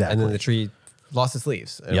 Exactly. And then the tree lost its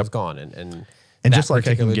leaves and it was gone. And And that just like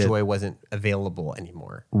I can particular get- joy wasn't available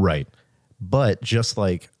anymore. Right. But just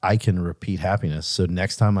like I can repeat happiness, so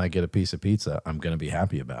next time I get a piece of pizza, I'm going to be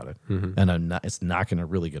happy about it, and it's not going to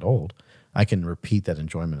really get old. I can repeat that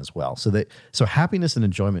enjoyment as well. So happiness and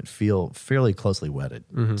enjoyment feel fairly closely wedded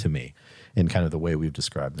to me, in kind of the way we've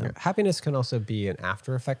described them. Happiness can also be an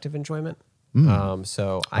after effect of enjoyment.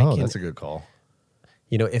 So I can, that's a good call.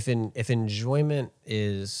 if enjoyment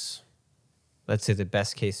is, let's say the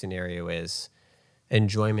best case scenario is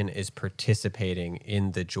enjoyment is participating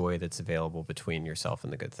in the joy that's available between yourself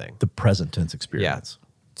and the good thing. The present tense experience. Yeah.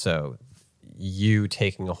 So you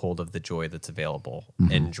taking a hold of the joy that's available,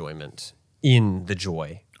 enjoyment in the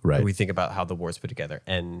joy. Right. We think about how the word's put together,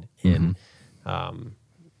 and in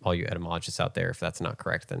all you etymologists out there, if that's not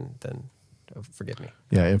correct, then forgive me.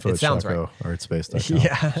 Yeah, info It at sounds right. ShacoArtSpace.com.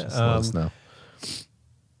 Yeah, Just let us know.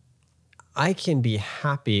 I can be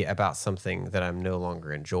happy about something that I'm no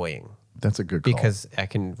longer enjoying That's a good call. because I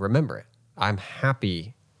can remember it. I'm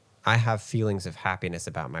happy. I have feelings of happiness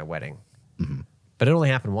about my wedding, but it only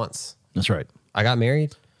happened once. That's right. I got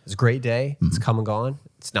married. It was a great day. It's come and gone.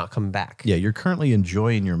 It's not coming back. Yeah, you're currently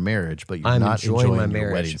enjoying your marriage, but you're I'm not enjoying my your wedding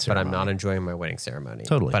marriage, but ceremony. I'm not enjoying my wedding ceremony.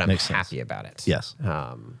 Totally. But I'm Makes sense. happy about it. Yes.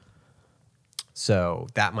 So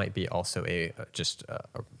that might be also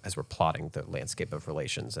as we're plotting the landscape of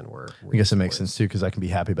relations, and we're I guess it makes sense too, because I can be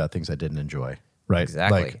happy about things I didn't enjoy. Right.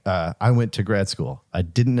 Exactly. Like I went to grad school. I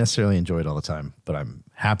didn't necessarily enjoy it all the time, but I'm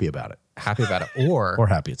happy about it. Happy about it, or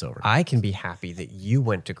happy it's over. I can be happy that you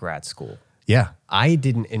went to grad school. Yeah. I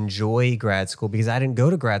didn't enjoy grad school because I didn't go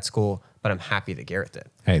to grad school, but I'm happy that Garrett did.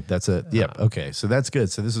 Hey, that's a yep. Okay, so that's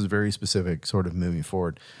good. So this is very specific, sort of moving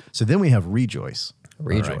forward. So then we have rejoice.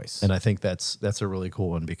 Rejoice. All right? And I think that's a really cool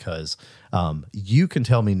one, because you can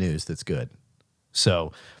tell me news that's good.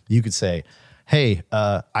 So you could say, hey,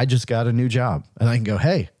 I just got a new job. And I can go,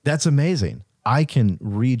 hey, that's amazing. I can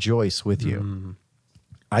rejoice with you.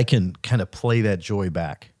 I can kind of play that joy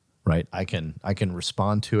back, right? I can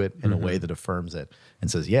respond to it in a way that affirms it and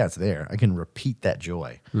says, yeah, it's there. I can repeat that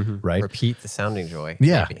joy, right? Repeat the sounding joy.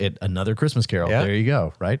 Yeah, maybe. another Christmas Carol. Yeah. There you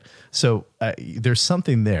go, right? So there's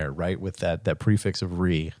something there, right, with that prefix of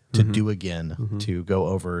re, to do again, to go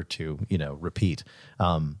over, to, repeat,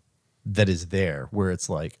 that is there, where it's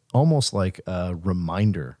like almost like a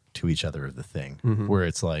reminder to each other of the thing, where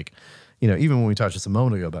it's like, even when we talked just a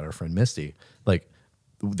moment ago about our friend Misty, like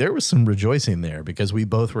there was some rejoicing there because we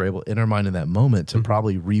both were able in our mind in that moment to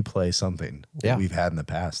probably replay something that we've had in the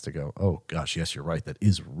past to go, oh gosh, yes, you're right. That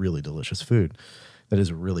is really delicious food. That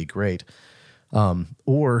is really great.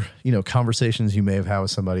 Or, conversations you may have had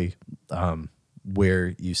with somebody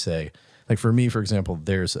where you say, like for me, for example,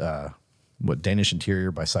 there's Danish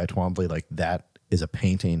Interior by Cy Twombly. Like that is a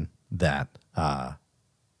painting that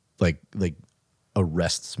like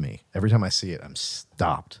arrests me. Every time I see it, I'm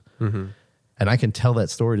stopped. And I can tell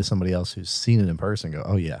that story to somebody else who's seen it in person and go,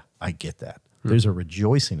 oh yeah, I get that. There's a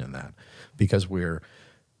rejoicing in that because we're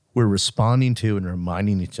responding to and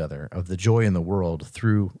reminding each other of the joy in the world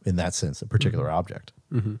through, in that sense, a particular object.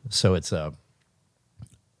 So it's a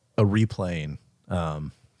replaying,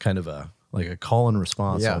 kind of a call and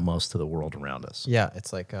response almost to the world around us. Yeah,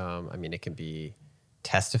 it's like, it can be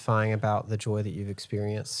testifying about the joy that you've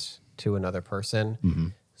experienced to another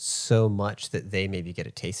person so much that they maybe get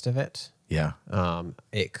a taste of it. Yeah.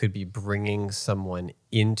 It could be bringing someone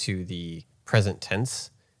into the present tense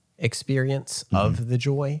experience of the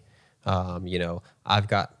joy. I've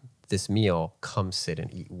got this meal, come sit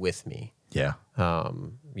and eat with me. Yeah.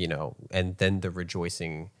 And then the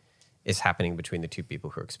rejoicing is happening between the two people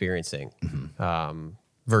who are experiencing,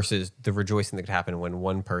 versus the rejoicing that could happen when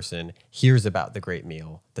one person hears about the great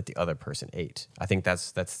meal that the other person ate. I think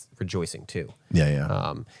that's rejoicing too.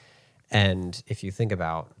 Yeah. And if you think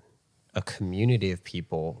about a community of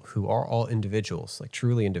people who are all individuals, like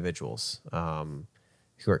truly individuals,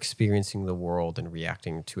 who are experiencing the world and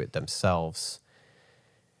reacting to it themselves,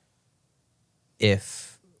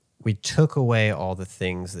 if we took away all the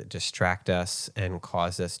things that distract us and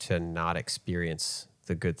cause us to not experience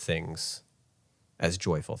the good things as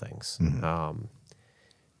joyful things,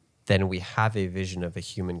 then we have a vision of a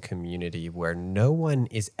human community where no one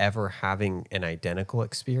is ever having an identical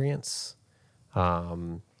experience.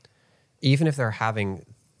 Even if they're having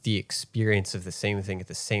the experience of the same thing at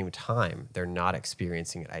the same time, they're not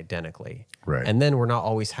experiencing it identically. Right. And then we're not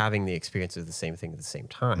always having the experience of the same thing at the same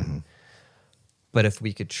time. But if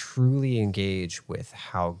we could truly engage with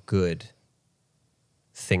how good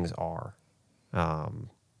things are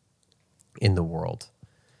in the world,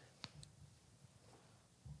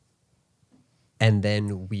 and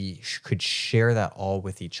then we could share that all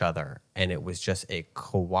with each other, and it was just a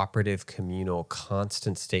cooperative, communal,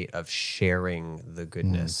 constant state of sharing the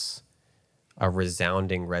goodness, a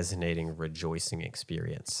resounding, resonating, rejoicing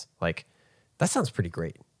experience. Like, that sounds pretty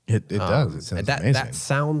great. It does. It sounds amazing. That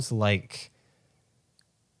sounds like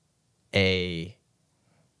a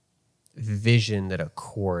vision that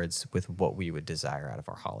accords with what we would desire out of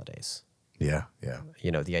our holidays. Yeah.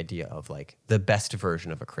 The idea of like the best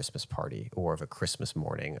version of a Christmas party or of a Christmas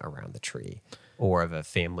morning around the tree or of a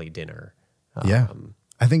family dinner.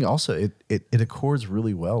 I think also it accords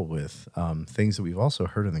really well with things that we've also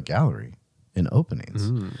heard in the gallery in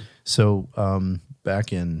openings. So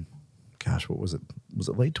back in, what was it? Was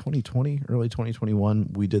it late 2020, early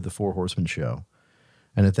 2021? We did the Four Horsemen show.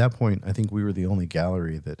 And at that point, I think we were the only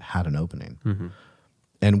gallery that had an opening.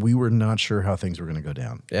 And we were not sure how things were going to go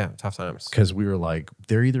down. Yeah, tough times. Because we were like,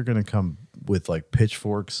 they're either going to come with like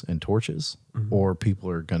pitchforks and torches, or people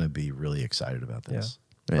are going to be really excited about this.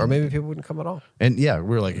 Or maybe people wouldn't come at all. And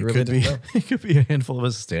we're like, We really didn't know. it could be a handful of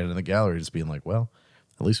us standing in the gallery just being like, well,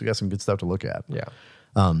 at least we got some good stuff to look at. Yeah.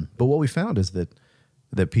 But what we found is that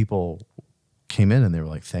people came in and they were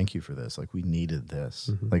like, thank you for this. Like, we needed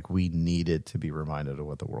this. Like, we needed to be reminded of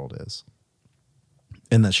what the world is.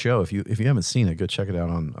 And that show, if you haven't seen it, go check it out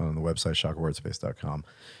on the website,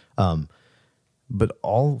 shockofartspace.com. But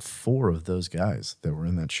all four of those guys that were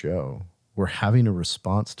in that show were having a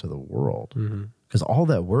response to the world. Because all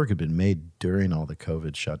that work had been made during all the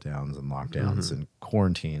COVID shutdowns and lockdowns and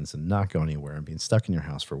quarantines and not going anywhere and being stuck in your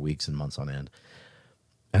house for weeks and months on end.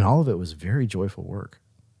 And all of it was very joyful work.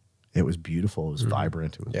 It was beautiful. It was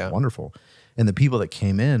vibrant. It was wonderful. And the people that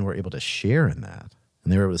came in were able to share in that.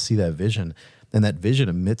 And they were able to see that vision. And that vision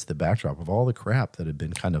amidst the backdrop of all the crap that had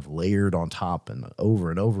been kind of layered on top and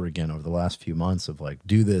over again over the last few months of like,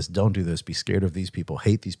 do this, don't do this, be scared of these people,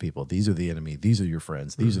 hate these people. These are the enemy. These are your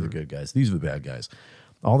friends. These are the good guys. These are the bad guys.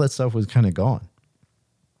 All that stuff was kind of gone.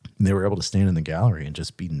 And they were able to stand in the gallery and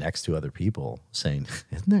just be next to other people saying,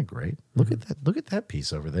 isn't that great? Look at that. Look at that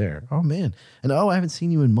piece over there. Oh, man. And I haven't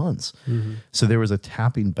seen you in months. So there was a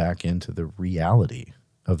tapping back into the reality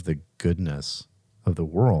of the goodness of the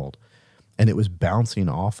world. And it was bouncing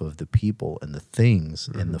off of the people and the things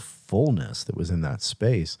and the fullness that was in that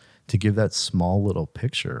space to give that small little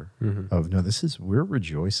picture of, no, we're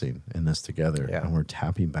rejoicing in this together. Yeah. And we're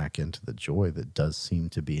tapping back into the joy that does seem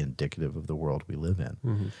to be indicative of the world we live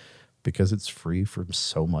in. Because it's free from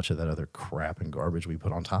so much of that other crap and garbage we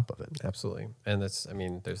put on top of it. Absolutely. And there's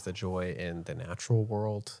the joy in the natural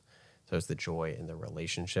world. There's the joy in the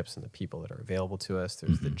relationships and the people that are available to us.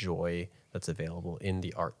 There's the joy that's available in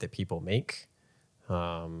the art that people make,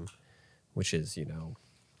 which is,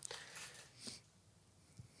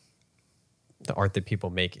 the art that people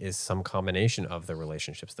make is some combination of the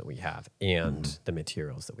relationships that we have and the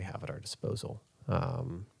materials that we have at our disposal.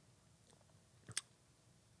 And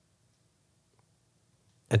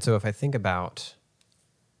so if I think about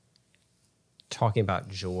talking about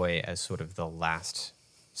joy as sort of the last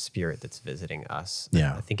spirit that's visiting us,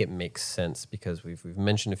 Yeah. I think it makes sense because we've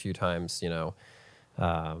mentioned a few times,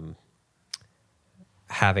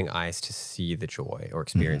 having eyes to see the joy or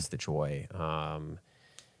experience the joy.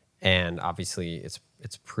 And obviously it's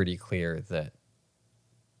pretty clear that,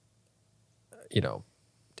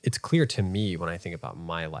 it's clear to me when I think about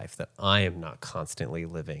my life that I am not constantly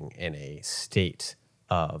living in a state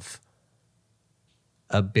of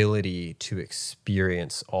ability to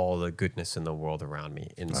experience all the goodness in the world around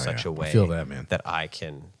me in such a way I feel that, man. that I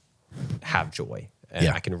can have joy and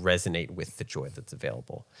Yeah. I can resonate with the joy that's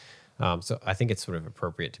available. So I think it's sort of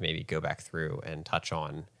appropriate to maybe go back through and touch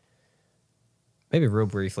on maybe real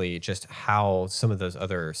briefly just how some of those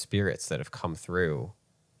other spirits that have come through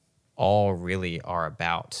all really are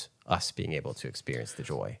about us being able to experience the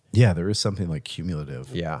joy. Yeah, there is something like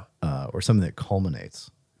cumulative. Yeah. Or something that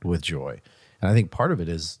culminates with joy. And I think part of it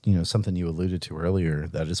is, something you alluded to earlier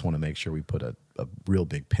that I just want to make sure we put a real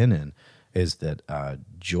big pin in is that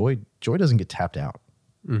joy doesn't get tapped out,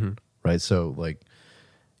 right? So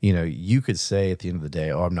you could say at the end of the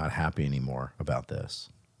day, oh, I'm not happy anymore about this.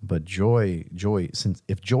 But joy, since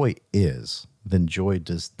if joy is, then joy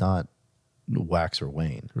does not wax or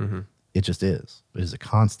wane. It just is. It is a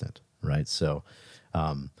constant, right? So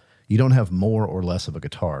you don't have more or less of a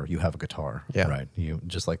guitar. You have a guitar, Yeah. right? You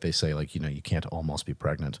just like they say, you can't almost be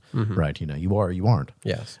pregnant, right? You are, you aren't.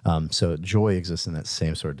 Yes. So joy exists in that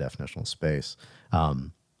same sort of definitional space.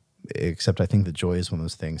 Except I think that joy is one of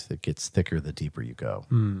those things that gets thicker the deeper you go.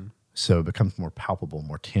 So it becomes more palpable,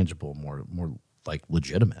 more tangible, more like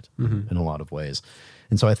legitimate in a lot of ways.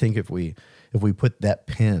 And so I think if we put that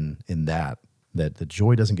pin in that the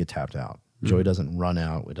joy doesn't get tapped out. Joy doesn't run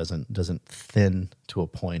out. It doesn't thin to a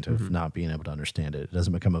point of not being able to understand it. It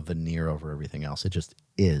doesn't become a veneer over everything else. It just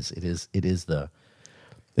is. It is the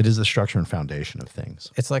structure and foundation of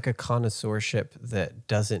things. It's like a connoisseurship that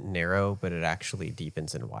doesn't narrow, but it actually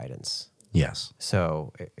deepens and widens. Yes.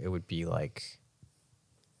 So it would be like...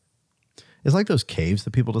 It's like those caves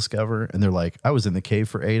that people discover, and they're like, I was in the cave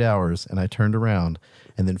for 8 hours, and I turned around,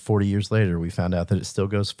 and then 40 years later, we found out that it still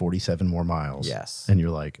goes 47 more miles. Yes. And you're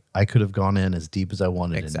like, I could have gone in as deep as I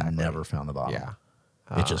wanted Exactly. and never found the bottom.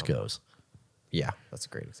 Yeah. It just goes. Yeah, that's a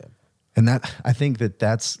great example. And I think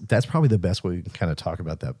that's probably the best way we can kind of talk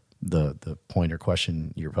about that. The point or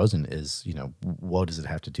question you're posing is, what does it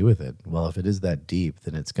have to do with it? Well, if it is that deep,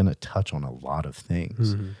 then it's going to touch on a lot of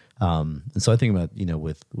things. And so I think about,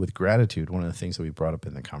 with gratitude, one of the things that we brought up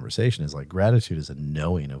in the conversation is like gratitude is a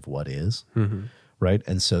knowing of what is, right?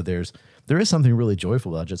 And so there is something really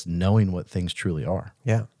joyful about just knowing what things truly are.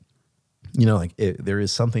 Yeah. There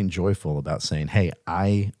is something joyful about saying, hey,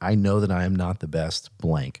 I know that I am not the best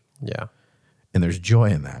blank. Yeah. And there's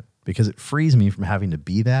joy in that because it frees me from having to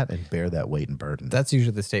be that and bear that weight and burden. That's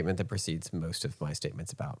usually the statement that precedes most of my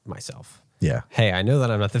statements about myself. Yeah. Hey, I know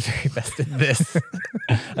that I'm not the very best at this.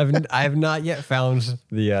 I have not yet found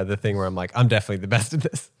the thing where I'm like, I'm definitely the best at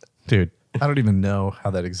this. Dude, I don't even know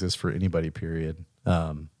how that exists for anybody, period.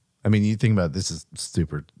 You think about this is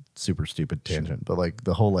super stupid tangent, but like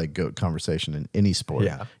the whole like GOAT conversation in any sport,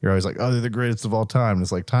 you're always like, oh, they're the greatest of all time. And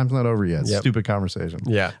it's like, time's not over yet. Yep. Stupid conversation.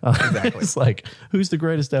 Yeah, exactly. It's like, who's the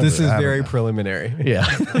greatest ever? This is I don't very know. preliminary. Yeah.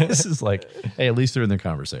 This is like, hey, at least they're in the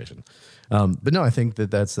conversation. But no, I think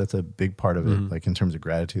that's a big part of it. Like in terms of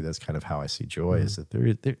gratitude, that's kind of how I see joy is that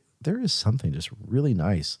there is something just really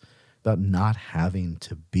nice about not having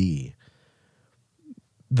to be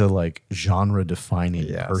the like genre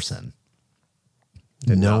defining person.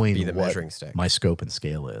 To not knowing be the what measuring stick. my scope and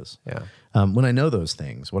scale is. Yeah. When I know those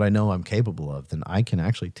things, what I know I'm capable of, then I can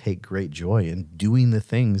actually take great joy in doing the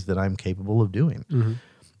things that I'm capable of doing.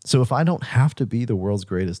 So if I don't have to be the world's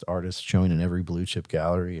greatest artist showing in every blue chip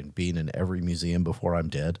gallery and being in every museum before I'm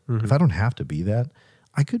dead, if I don't have to be that,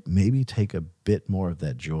 I could maybe take a bit more of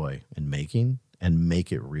that joy in making and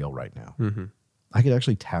make it real right now. I could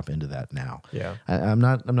actually tap into that now. Yeah. I'm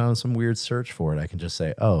not on some weird search for it. I can just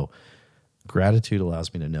say, oh, gratitude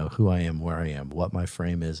allows me to know who I am, where I am, what my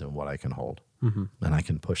frame is, and what I can hold. And I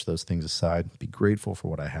can push those things aside, be grateful for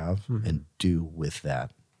what I have, and do with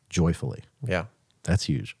that joyfully. Yeah. That's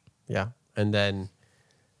huge. Yeah. And then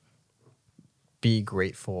be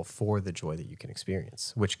grateful for the joy that you can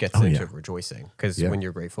experience, which gets into rejoicing. Because when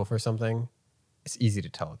you're grateful for something, it's easy to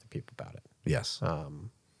tell other people about it. Yes.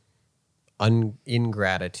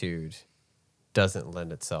 Ingratitude doesn't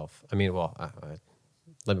lend itself. I mean, well,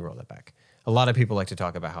 let me roll that back. A lot of people like to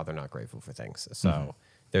talk about how they're not grateful for things. So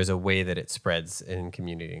there's a way that it spreads in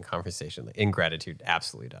community and conversation. Ingratitude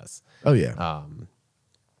absolutely does. Oh, yeah.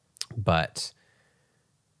 But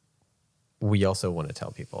we also want to tell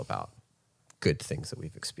people about good things that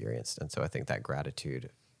we've experienced. And so I think that gratitude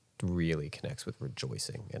really connects with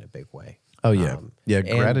rejoicing in a big way. Oh, yeah.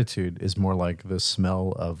 Gratitude is more like the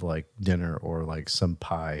smell of like dinner or like some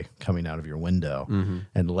pie coming out of your window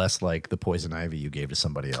and less like the poison ivy you gave to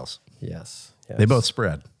somebody else. Yes. They both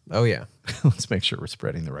spread. Oh, yeah. Let's make sure we're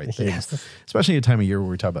spreading the right things, especially at a time of year where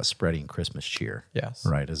we talk about spreading Christmas cheer. Yes.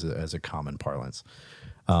 Right. As a common parlance.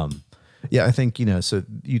 I think, so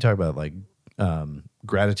you talk about like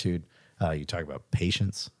gratitude, you talk about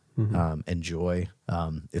patience and joy.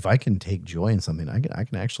 If I can take joy in something, I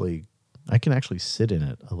can actually sit in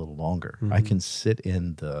it a little longer. I can sit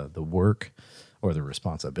in the work or the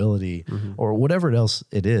responsibility or whatever else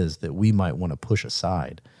it is that we might want to push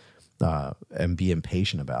aside and be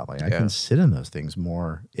impatient about. Like I can sit in those things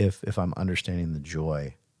more if I'm understanding the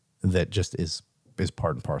joy that just is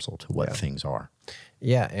part and parcel to what things are.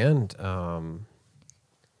 Yeah, and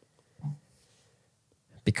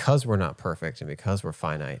because we're not perfect and because we're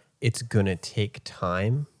finite, it's going to take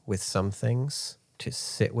time with some things to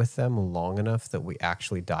sit with them long enough that we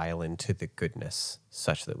actually dial into the goodness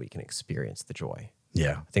such that we can experience the joy.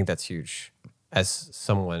 Yeah. I think that's huge. As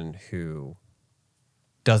someone who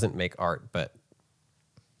doesn't make art but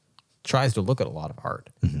tries to look at a lot of art,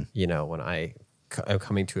 when I'm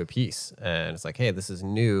coming to a piece and it's like, hey, this is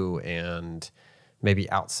new and maybe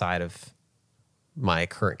outside of my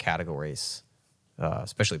current categories,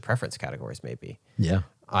 especially preference categories maybe. Yeah.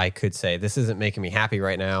 I could say, this isn't making me happy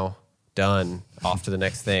right now. Done. Off to the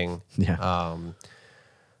next thing. Yeah.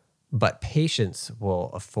 But patience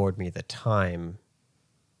will afford me the time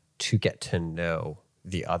to get to know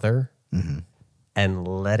the other and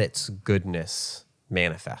let its goodness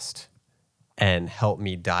manifest and help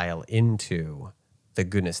me dial into the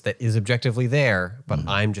goodness that is objectively there, but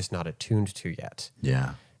I'm just not attuned to yet.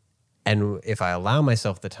 Yeah. And if I allow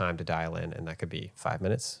myself the time to dial in, and that could be 5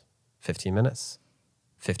 minutes, 15 minutes,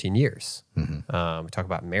 15 years. We talk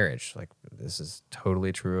about marriage. Like this is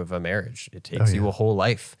totally true of a marriage. It takes you a whole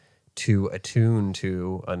life to attune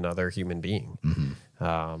to another human being.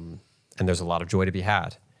 And there's a lot of joy to be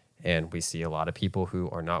had. And we see a lot of people who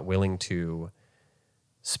are not willing to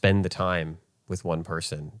spend the time with one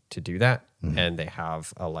person to do that. And they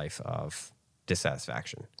have a life of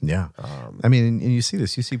dissatisfaction. Yeah. I mean, and you see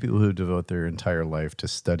this, you see people who devote their entire life to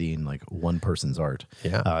studying like one person's art,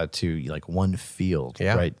 to like one field,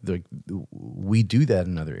 right? We do that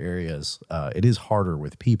in other areas. It is harder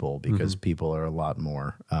with people because people are a lot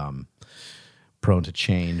more prone to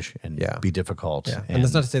change and be difficult. Yeah. And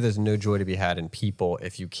that's not to say there's no joy to be had in people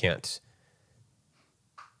if you can't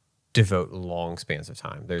devote long spans of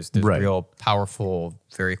time. There's real powerful,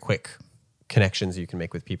 very quick connections you can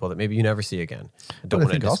make with people that maybe you never see again. But I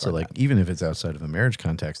think also like even if it's outside of a marriage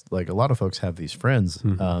context, like a lot of folks have these friends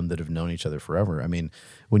that have known each other forever. I mean,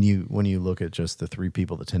 when you look at just the three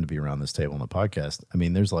people that tend to be around this table on the podcast, I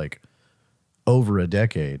mean, there's like over a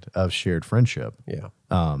decade of shared friendship. Yeah.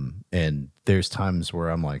 And there's times where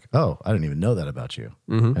I'm like, oh, I didn't even know that about you.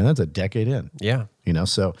 And that's a decade in. Yeah.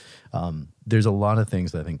 So there's a lot of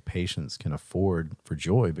things that I think patience can afford for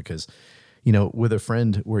joy because with a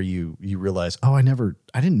friend where you realize, oh, I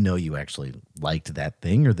didn't know you actually liked that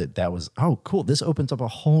thing or that was, oh, cool. This opens up a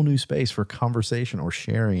whole new space for conversation or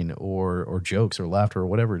sharing or jokes or laughter or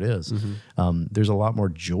whatever it is. There's a lot more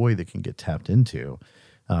joy that can get tapped into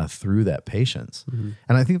through that patience.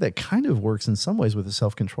 And I think that kind of works in some ways with the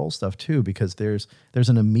self-control stuff too, because there's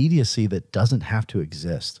an immediacy that doesn't have to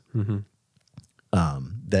exist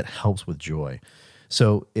that helps with joy.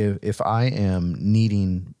 So if I am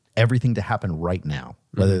needing everything to happen right now,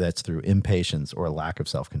 whether that's through impatience or a lack of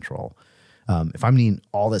self-control, if I'm needing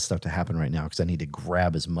all that stuff to happen right now because I need to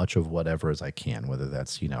grab as much of whatever as I can, whether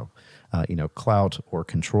that's clout or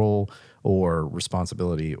control or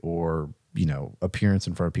responsibility or appearance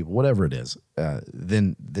in front of people, whatever it is,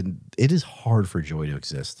 then it is hard for joy to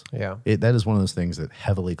exist. Yeah, that is one of those things that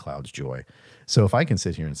heavily clouds joy. So if I can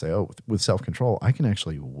sit here and say, oh, with self-control, I can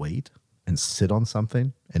actually wait and sit on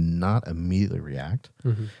something and not immediately react,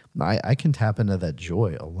 I can tap into that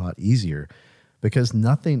joy a lot easier. Because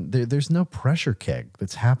there's no pressure keg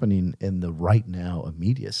that's happening in the right now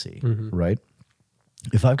immediacy, right?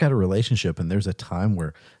 If I've got a relationship and there's a time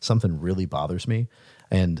where something really bothers me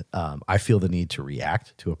and I feel the need to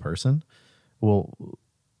react to a person, well,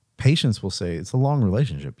 patience will say it's a long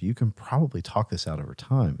relationship. You can probably talk this out over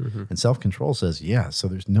time. And self-control says, yeah, so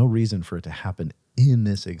there's no reason for it to happen in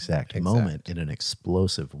this exact moment in an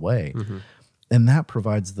explosive way. And that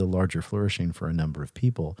provides the larger flourishing for a number of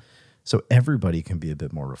people. So everybody can be a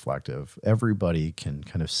bit more reflective. Everybody can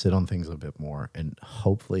kind of sit on things a bit more and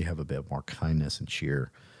hopefully have a bit more kindness and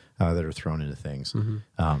cheer that are thrown into things.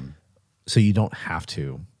 So you don't have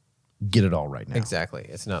to get it all right now. Exactly.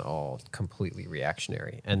 It's not all completely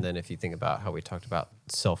reactionary. And then if you think about how we talked about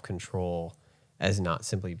self-control as not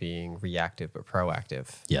simply being reactive but proactive.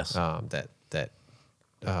 Yes. That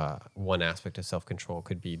one aspect of self-control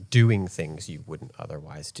could be doing things you wouldn't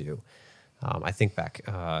otherwise do. I think back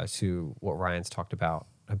to what Ryan's talked about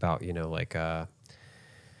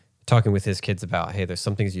talking with his kids about, hey, there's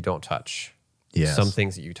some things you don't touch. Yes. Some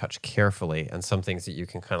things that you touch carefully and some things that you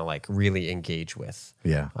can kind of like really engage with.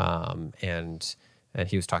 Yeah. And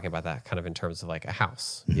he was talking about that kind of in terms of like a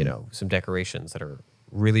house, some decorations that are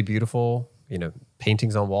really beautiful,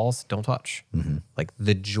 paintings on walls, don't touch. Like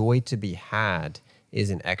the joy to be had is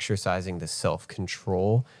in exercising the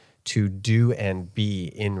self-control to do and be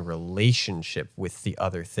in relationship with the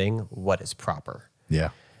other thing, what is proper. Yeah.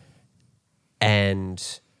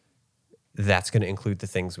 And that's going to include the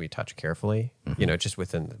things we touch carefully, just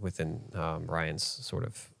within Ryan's sort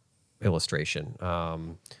of illustration.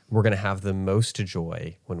 We're going to have the most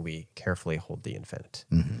joy when we carefully hold the infant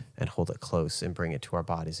and hold it close and bring it to our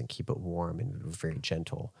bodies and keep it warm and very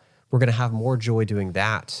gentle. We're going to have more joy doing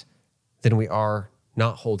that than we are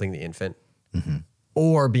not holding the infant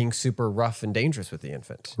or being super rough and dangerous with the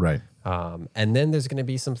infant. Right. And then there's going to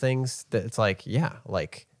be some things that it's like,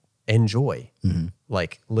 enjoy.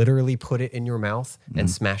 Like literally put it in your mouth and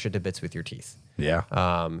smash it to bits with your teeth.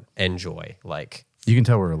 Yeah. Enjoy. Like, you can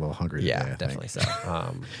tell we're a little hungry today, yeah, I definitely think.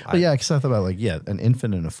 so. But because I thought about an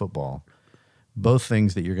infant and a football, both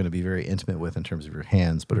things that you're going to be very intimate with in terms of your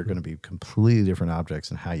hands, but are going to be completely different objects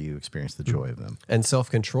in how you experience the joy of them. And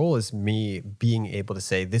self-control is me being able to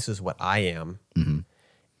say, this is what I am.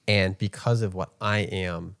 And because of what I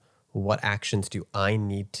am, what actions do I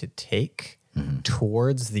need to take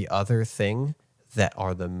towards the other thing that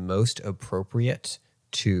are the most appropriate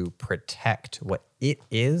to protect what it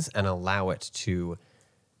is and allow it to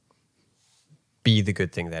be the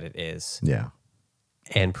good thing that it is. Yeah.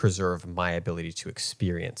 And preserve my ability to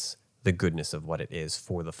experience the goodness of what it is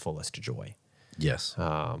for the fullest joy. Yes.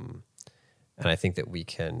 And I think that we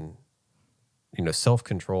can,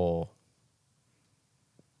 self-control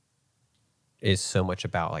is so much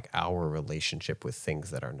about like our relationship with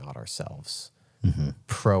things that are not ourselves.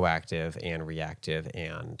 Proactive and reactive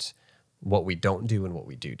and what we don't do and what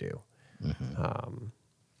we do.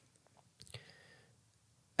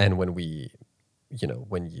 And when we, because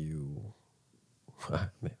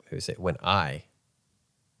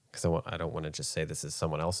I don't want to just say this is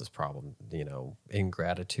someone else's problem,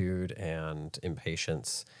 ingratitude and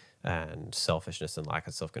impatience and selfishness and lack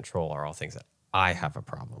of self-control are all things that I have a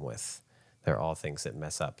problem with. They're all things that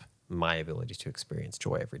mess up my ability to experience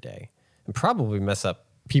joy every day and probably mess up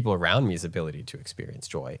people around me's ability to experience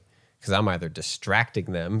joy because I'm either distracting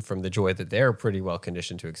them from the joy that they're pretty well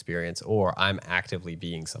conditioned to experience or I'm actively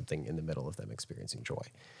being something in the middle of them experiencing joy.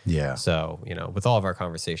 Yeah. So, with all of our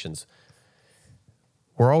conversations,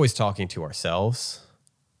 we're always talking to ourselves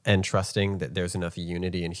and trusting that there's enough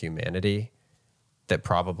unity in humanity that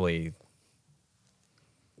probably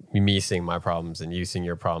me seeing my problems and you seeing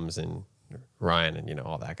your problems and Ryan and,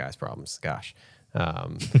 all that guy's problems. Gosh.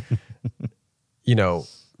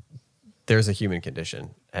 There's a human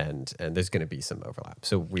condition and there's going to be some overlap.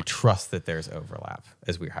 So we trust that there's overlap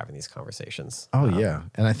as we're having these conversations. Oh, yeah.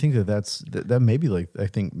 And I think that may be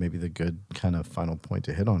maybe the good kind of final point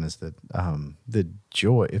to hit on is that the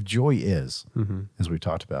joy, if joy is, as we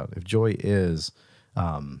talked about, if joy is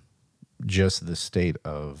just the state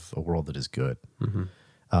of a world that is good,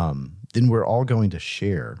 then we're all going to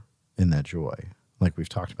share in that joy, like we've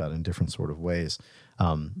talked about in different sort of ways.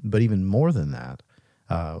 But even more than that,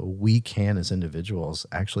 we can, as individuals,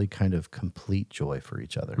 actually kind of complete joy for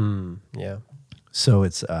each other. Yeah. So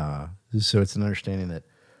it's an understanding that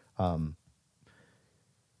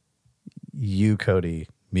you, Cody,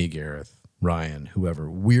 me, Gareth, Ryan, whoever,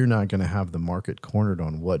 we're not going to have the market cornered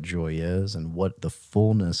on what joy is and what the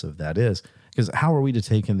fullness of that is. Because how are we to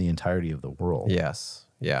take in the entirety of the world? Yes.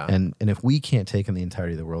 Yeah. And if we can't take in the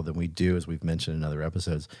entirety of the world, then we do, as we've mentioned in other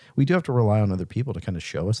episodes, we do have to rely on other people to kind of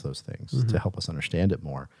show us those things, to help us understand it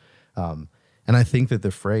more. And I think that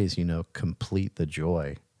the phrase, complete the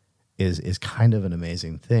joy is kind of an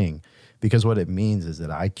amazing thing, because what it means is that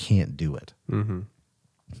I can't do it,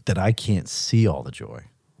 that I can't see all the joy.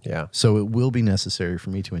 Yeah. So it will be necessary for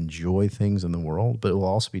me to enjoy things in the world, but it will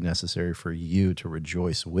also be necessary for you to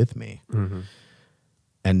rejoice with me.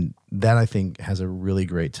 And that, I think, has a really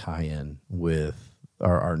great tie-in with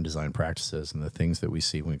our art and design practices and the things that we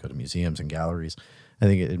see when we go to museums and galleries. I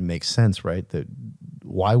think it makes sense, right? That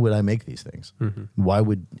why would I make these things? Why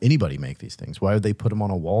would anybody make these things? Why would they put them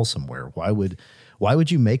on a wall somewhere? Why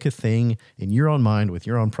would you make a thing in your own mind with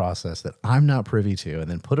your own process that I'm not privy to, and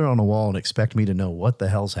then put it on a wall and expect me to know what the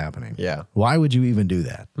hell's happening? Yeah. Why would you even do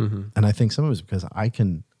that? And I think some of it is because I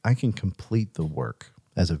can complete the work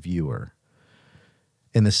as a viewer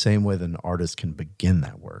in the same way that an artist can begin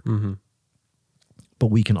that work. But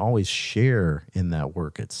we can always share in that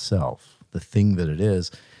work itself, the thing that it is.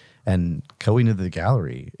 And going to the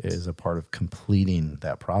gallery is a part of completing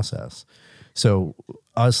that process. So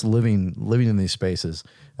us living in these spaces,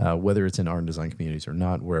 whether it's in art and design communities or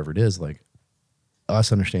not, wherever it is, like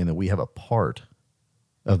us understanding that we have a part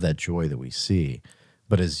of that joy that we see.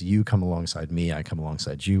 But as you come alongside me, I come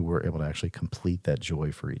alongside you, we're able to actually complete that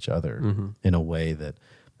joy for each other in a way that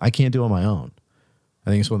I can't do on my own. I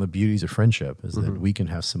think it's one of the beauties of friendship is that we can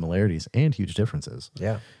have similarities and huge differences.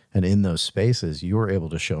 Yeah. And in those spaces, you're able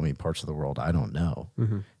to show me parts of the world I don't know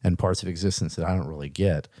and parts of existence that I don't really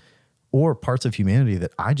get, or parts of humanity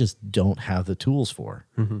that I just don't have the tools for.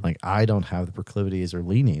 Like I don't have the proclivities or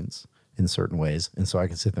leanings in certain ways. And so I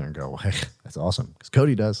can sit there and go, well, hey, that's awesome, because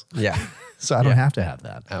Cody does. Yeah. So I don't have to have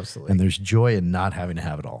that. Absolutely. And there's joy in not having to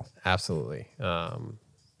have it all. Absolutely.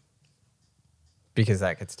 Because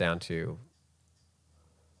that gets down to,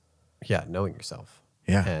 knowing yourself.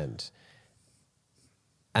 Yeah. And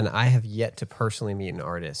I have yet to personally meet an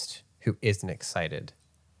artist who isn't excited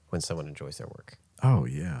when someone enjoys their work. Oh,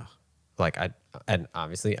 yeah. Like and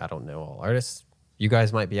obviously I don't know all artists. You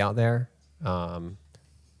guys might be out there.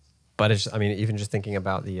 But even just thinking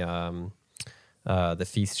about the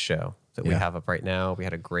Feast show that we have up right now, we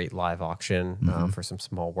had a great live auction for some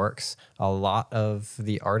small works. A lot of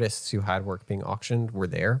the artists who had work being auctioned were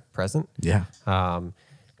there, present. Yeah.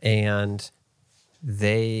 And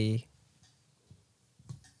they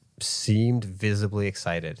seemed visibly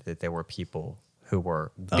excited that there were people who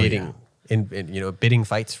were bidding bidding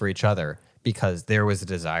fights for each other because there was a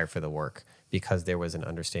desire for the work, because there was an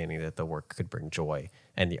understanding that the work could bring joy,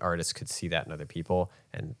 and the artists could see that in other people,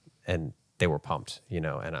 and they were pumped,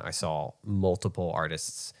 and I saw multiple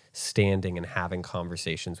artists standing and having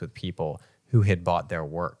conversations with people who had bought their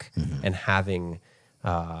work and having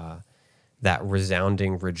that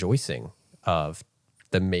resounding rejoicing of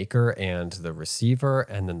the maker and the receiver,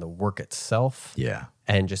 and then the work itself. Yeah.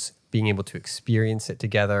 And just being able to experience it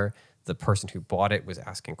together. The person who bought it was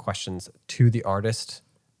asking questions to the artist,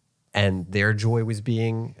 and their joy was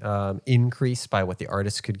being increased by what the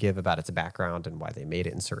artist could give about its background and why they made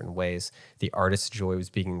it in certain ways. The artist's joy was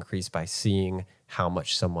being increased by seeing how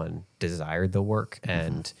much someone desired the work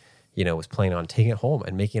and, was planning on taking it home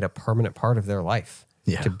and making it a permanent part of their life,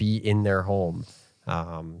 to be in their home.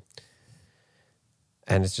 And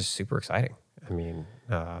it's just super exciting. I mean,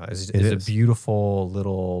 it's a beautiful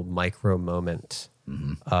little micro moment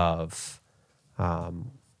of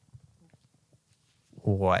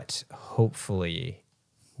what hopefully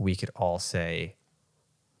we could all say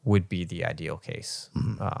would be the ideal case,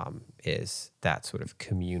 is that sort of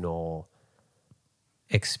communal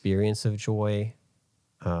experience of joy,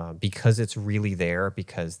 because it's really there,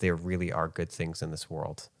 because there really are good things in this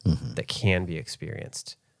world that can be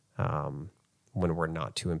experienced when we're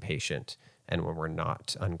not too impatient, and when we're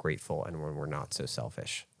not ungrateful, and when we're not so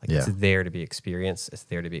selfish. It's there to be experienced. It's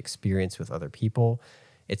there to be experienced with other people.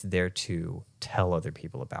 It's there to tell other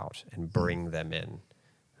people about and bring them in.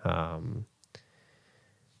 And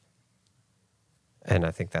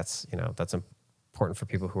I think that's important for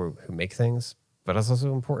people who make things, but it's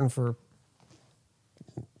also important for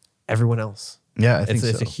everyone else. Yeah, I think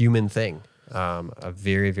it's a human thing, a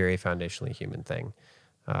very, very foundationally human thing.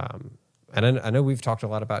 And I know we've talked a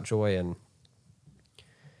lot about joy, and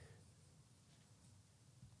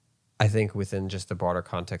I think within just the broader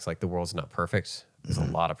context, like the world's not perfect. There's a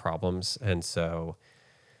lot of problems. And so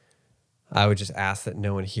I would just ask that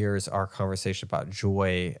no one hears our conversation about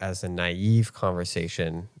joy as a naive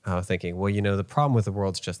conversation, thinking, well, the problem with the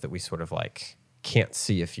world's just that we sort of like can't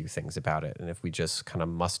see a few things about it. And if we just kind of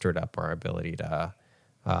mustered up our ability to,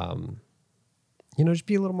 just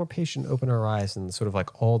be a little more patient, open our eyes, and sort of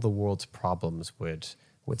like all the world's problems would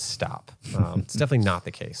stop. It's definitely not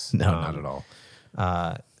the case. No, not at all.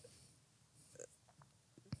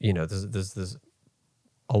 There's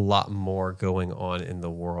a lot more going on in the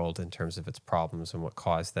world in terms of its problems and what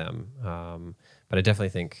caused them. But I definitely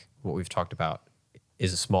think what we've talked about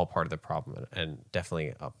is a small part of the problem and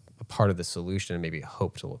definitely a part of the solution and maybe a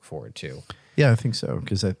hope to look forward to. Yeah, I think so.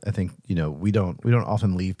 Because I think, we don't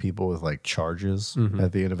often leave people with like charges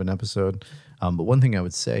at the end of an episode. But one thing I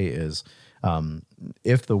would say is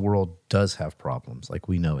if the world does have problems, like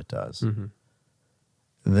we know it does,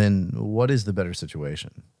 then what is the better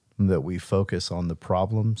situation? That we focus on the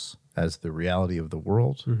problems as the reality of the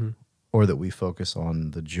world, or that we focus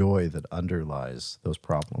on the joy that underlies those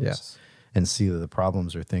problems, and see that the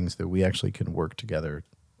problems are things that we actually can work together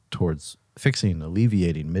towards fixing,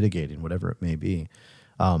 alleviating, mitigating, whatever it may be.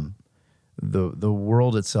 The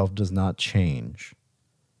world itself does not change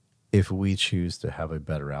if we choose to have a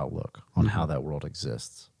better outlook on how that world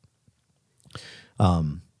exists.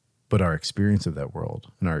 But our experience of that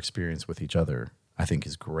world and our experience with each other, I think,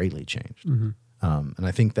 is greatly changed. And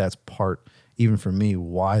I think that's part, even for me,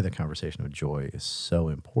 why the conversation of joy is so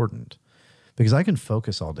important. Because I can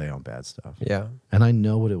focus all day on bad stuff. Yeah. And I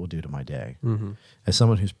know what it will do to my day. As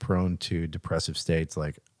someone who's prone to depressive states,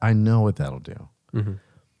 like, I know what that'll do.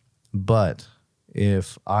 But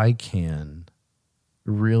if I can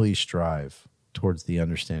really strive towards the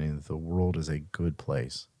understanding that the world is a good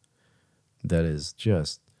place that is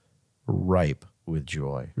just ripe with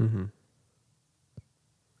joy,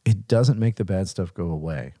 it doesn't make the bad stuff go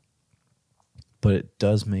away, but it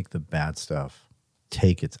does make the bad stuff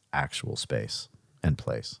take its actual space and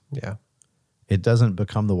place. Yeah. It doesn't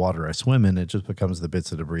become the water I swim in. It just becomes the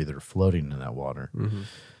bits of debris that are floating in that water.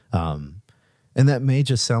 And that may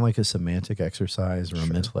just sound like a semantic exercise or a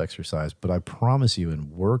mental exercise, but I promise you, in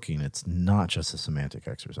working, it's not just a semantic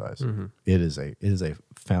exercise. It is a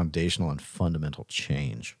foundational and fundamental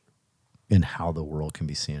change in how the world can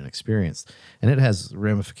be seen and experienced. And it has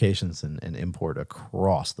ramifications and import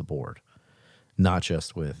across the board, not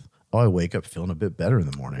just with, I wake up feeling a bit better in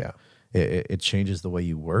the morning. Yeah. It changes the way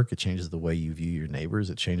you work. It changes the way you view your neighbors.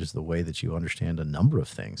 It changes the way that you understand a number of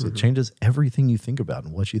things. It changes everything you think about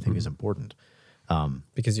and what you think is important.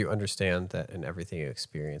 Because you understand that in everything you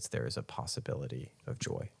experience, there is a possibility of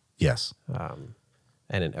joy. Yes.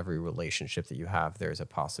 And in every relationship that you have, there's a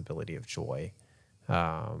possibility of joy.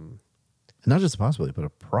 Not just a possibility, but a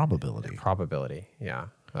probability. Probability, yeah.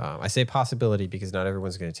 I say possibility because not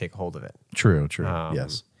everyone's going to take hold of it. True.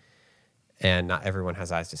 Yes. And not everyone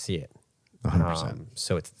has eyes to see it. 100%.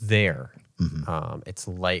 So it's there. It's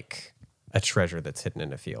like a treasure that's hidden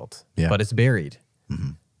in a field, Yeah. but it's buried.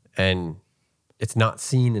 And it's not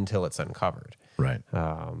seen until it's uncovered. Right.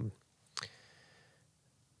 And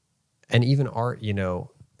even art,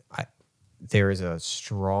 there is a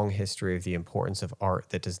strong history of the importance of art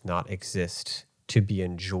that does not exist to be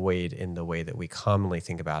enjoyed in the way that we commonly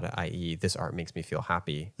think about it, i.e., this art makes me feel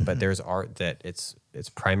happy. But there's art that its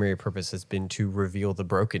primary purpose has been to reveal the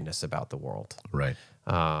brokenness about the world. Right.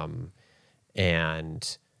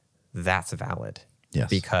 And that's valid. Yes.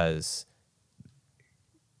 Because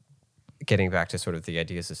getting back to sort of the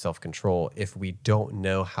ideas of self-control, if we don't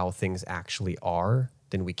know how things actually are,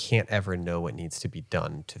 then we can't ever know what needs to be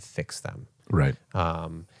done to fix them. Right.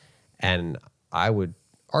 And I would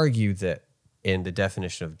argue that in the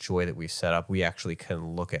definition of joy that we've set up, we actually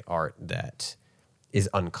can look at art that is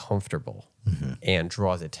uncomfortable and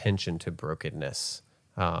draws attention to brokenness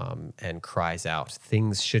and cries out,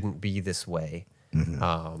 things shouldn't be this way.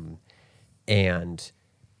 And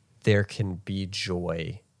there can be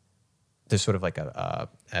joy. There's sort of like a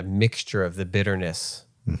mixture of the bitterness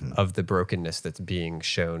of the brokenness that's being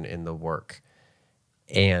shown in the work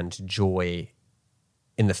and joy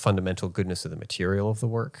in the fundamental goodness of the material of the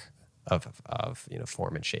work, of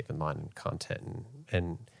form and shape and line and content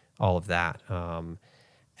and all of that.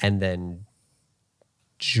 And then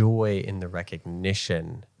joy in the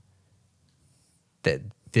recognition that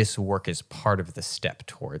this work is part of the step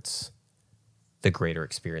towards the greater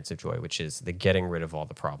experience of joy, which is the getting rid of all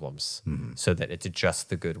the problems so that it's just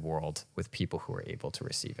the good world with people who are able to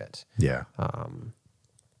receive it. Yeah.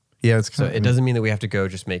 Yeah, it's So kind it doesn't mean that we have to go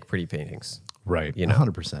just make pretty paintings. right. You know?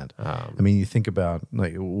 100%. I mean, you think about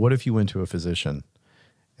like, what if you went to a physician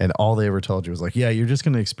and all they ever told you was like, yeah, you're just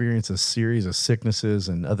going to experience a series of sicknesses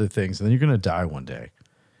and other things, and then you're going to die one day.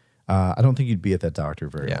 I don't think you'd be at that doctor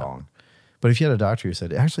very Yeah. long. But if you had a doctor who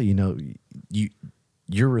said, actually,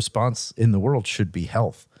 your response in the world should be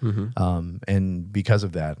health. And because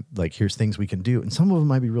of that, like, here's things we can do. And some of them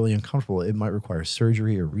might be really uncomfortable. It might require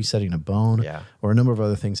surgery or resetting a bone or a number of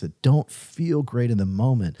other things that don't feel great in the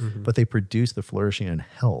moment, but they produce the flourishing and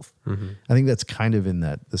health. I think that's kind of in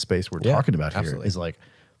the space we're talking about absolutely. here is like,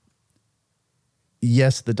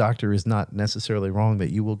 yes, the doctor is not necessarily wrong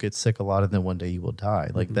that you will get sick a lot and then one day you will die.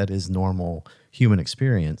 Like, that is normal human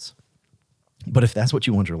experience. But if that's what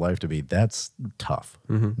you want your life to be, that's tough.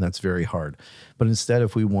 That's very hard. But instead,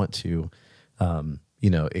 if we want to,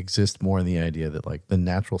 exist more in the idea that like the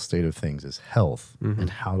natural state of things is health,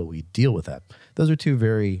 and how do we deal with that? Those are two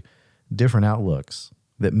very different outlooks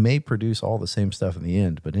that may produce all the same stuff in the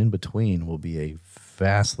end, but in between will be a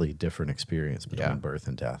vastly different experience between birth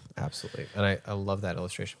and death. Absolutely. And I love that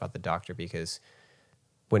illustration about the doctor, because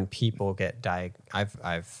when people get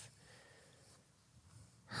I've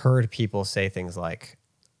heard people say things like,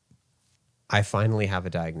 I finally have a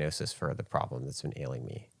diagnosis for the problem that's been ailing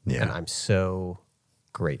me. Yeah. And I'm so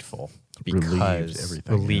grateful because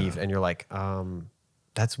Relieved, And you're like,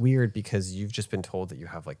 that's weird because you've just been told that you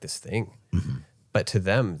have like this thing. But to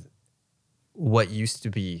them, what used to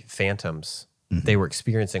be phantoms, they were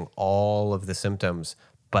experiencing all of the symptoms,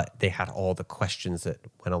 but they had all the questions that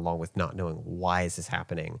went along with not knowing, why is this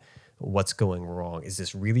happening? What's going wrong? Is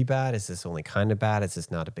this really bad? Is this only kind of bad? Is this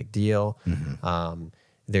not a big deal?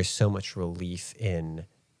 There's so much relief in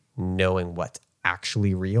knowing what's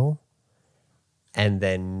actually real, and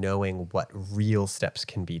then knowing what real steps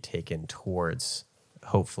can be taken towards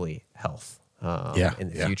hopefully health in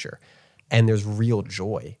the future. And there's real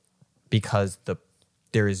joy because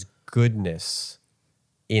there is goodness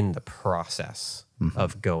in the process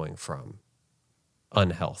of going from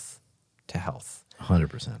unhealth to health.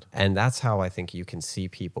 100%. And that's how I think you can see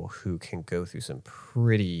people who can go through some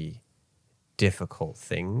pretty difficult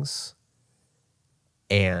things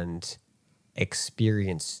and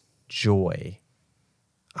experience joy,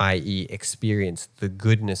 i.e., experience the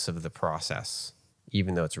goodness of the process,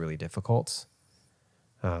 even though it's really difficult.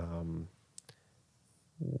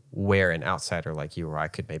 Where an outsider like you or I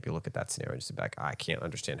could maybe look at that scenario and just be like, I can't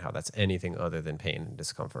understand how that's anything other than pain and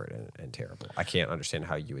discomfort and terrible. I can't understand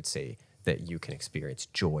how you would say that you can experience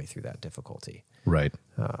joy through that difficulty. Right.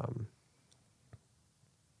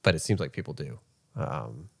 But it seems like people do.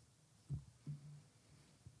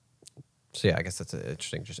 So yeah, I guess that's an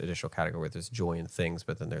interesting, just additional category where there's joy in things,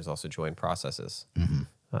 but then there's also joy in processes. And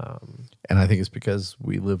I think it's because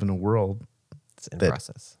we live in a world It's in that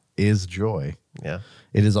process. is joy. Yeah.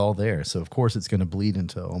 It is all there. So, of course, it's going to bleed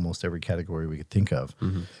into almost every category we could think of.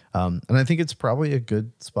 And I think it's probably a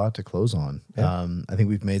good spot to close on. I think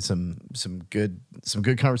we've made some good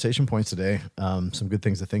conversation points today, some good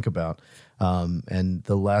things to think about. And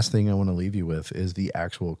the last thing I want to leave you with is the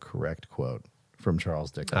actual correct quote from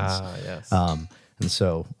Charles Dickens. Yes. And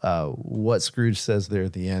so what Scrooge says there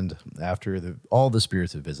at the end, after all the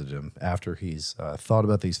spirits have visited him, after he's thought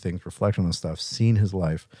about these things, reflected on this stuff, seen his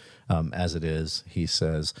life as it is, he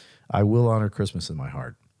says, I will honor Christmas in my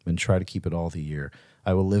heart and try to keep it all the year.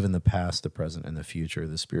 I will live in the past, the present, and the future.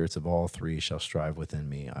 The spirits of all three shall strive within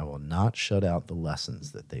me. I will not shut out the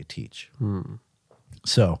lessons that they teach.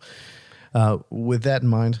 So with that in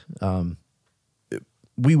mind,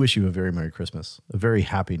 we wish you a very Merry Christmas, a very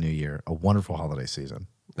Happy New Year, a wonderful holiday season.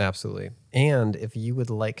 Absolutely. And if you would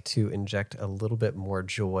like to inject a little bit more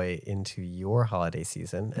joy into your holiday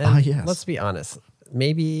season, and yes. let's be honest,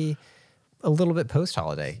 maybe a little bit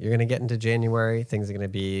post-holiday. You're going to get into January. Things are going to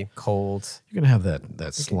be cold. You're going to have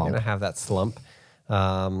that slump. You're going to have that slump.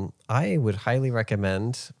 I would highly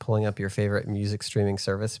recommend pulling up your favorite music streaming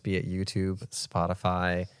service, be it YouTube,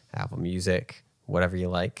 Spotify, Apple Music, whatever you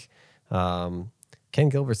like. Ken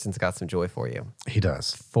Gilbertson's got some joy for you. He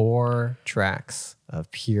does. 4 tracks of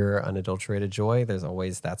pure, unadulterated joy. There's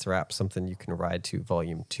always That's a Wrap, something you can ride to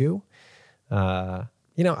Volume 2. I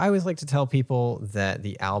always like to tell people that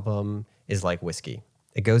the album is like whiskey.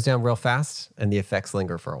 It goes down real fast, and the effects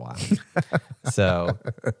linger for a while. So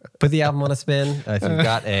put the album on a spin. If you've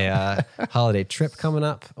got a holiday trip coming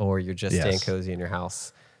up, or you're just staying cozy in your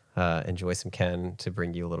house, enjoy some Ken to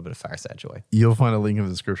bring you a little bit of fireside joy. You'll find a link in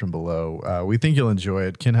the description below. We think you'll enjoy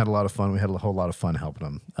it. Ken had a lot of fun. We had a whole lot of fun helping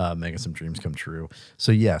him, making some dreams come true.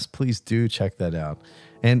 So yes, please do check that out.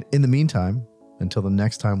 And in the meantime, Until the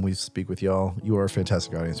next time we speak with y'all, you are a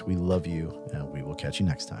fantastic audience. We love you, and we will catch you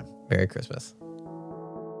next time. Merry Christmas.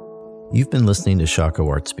 You've been listening to Shockoe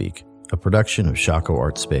Art Speak, a production of Shockoe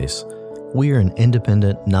Art Space. We are an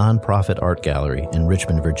independent, non-profit art gallery in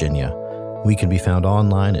Richmond, Virginia. We can be found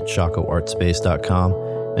online at shockoeartspace.com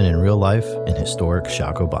and in real life in historic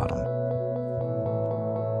Shockoe Bottom.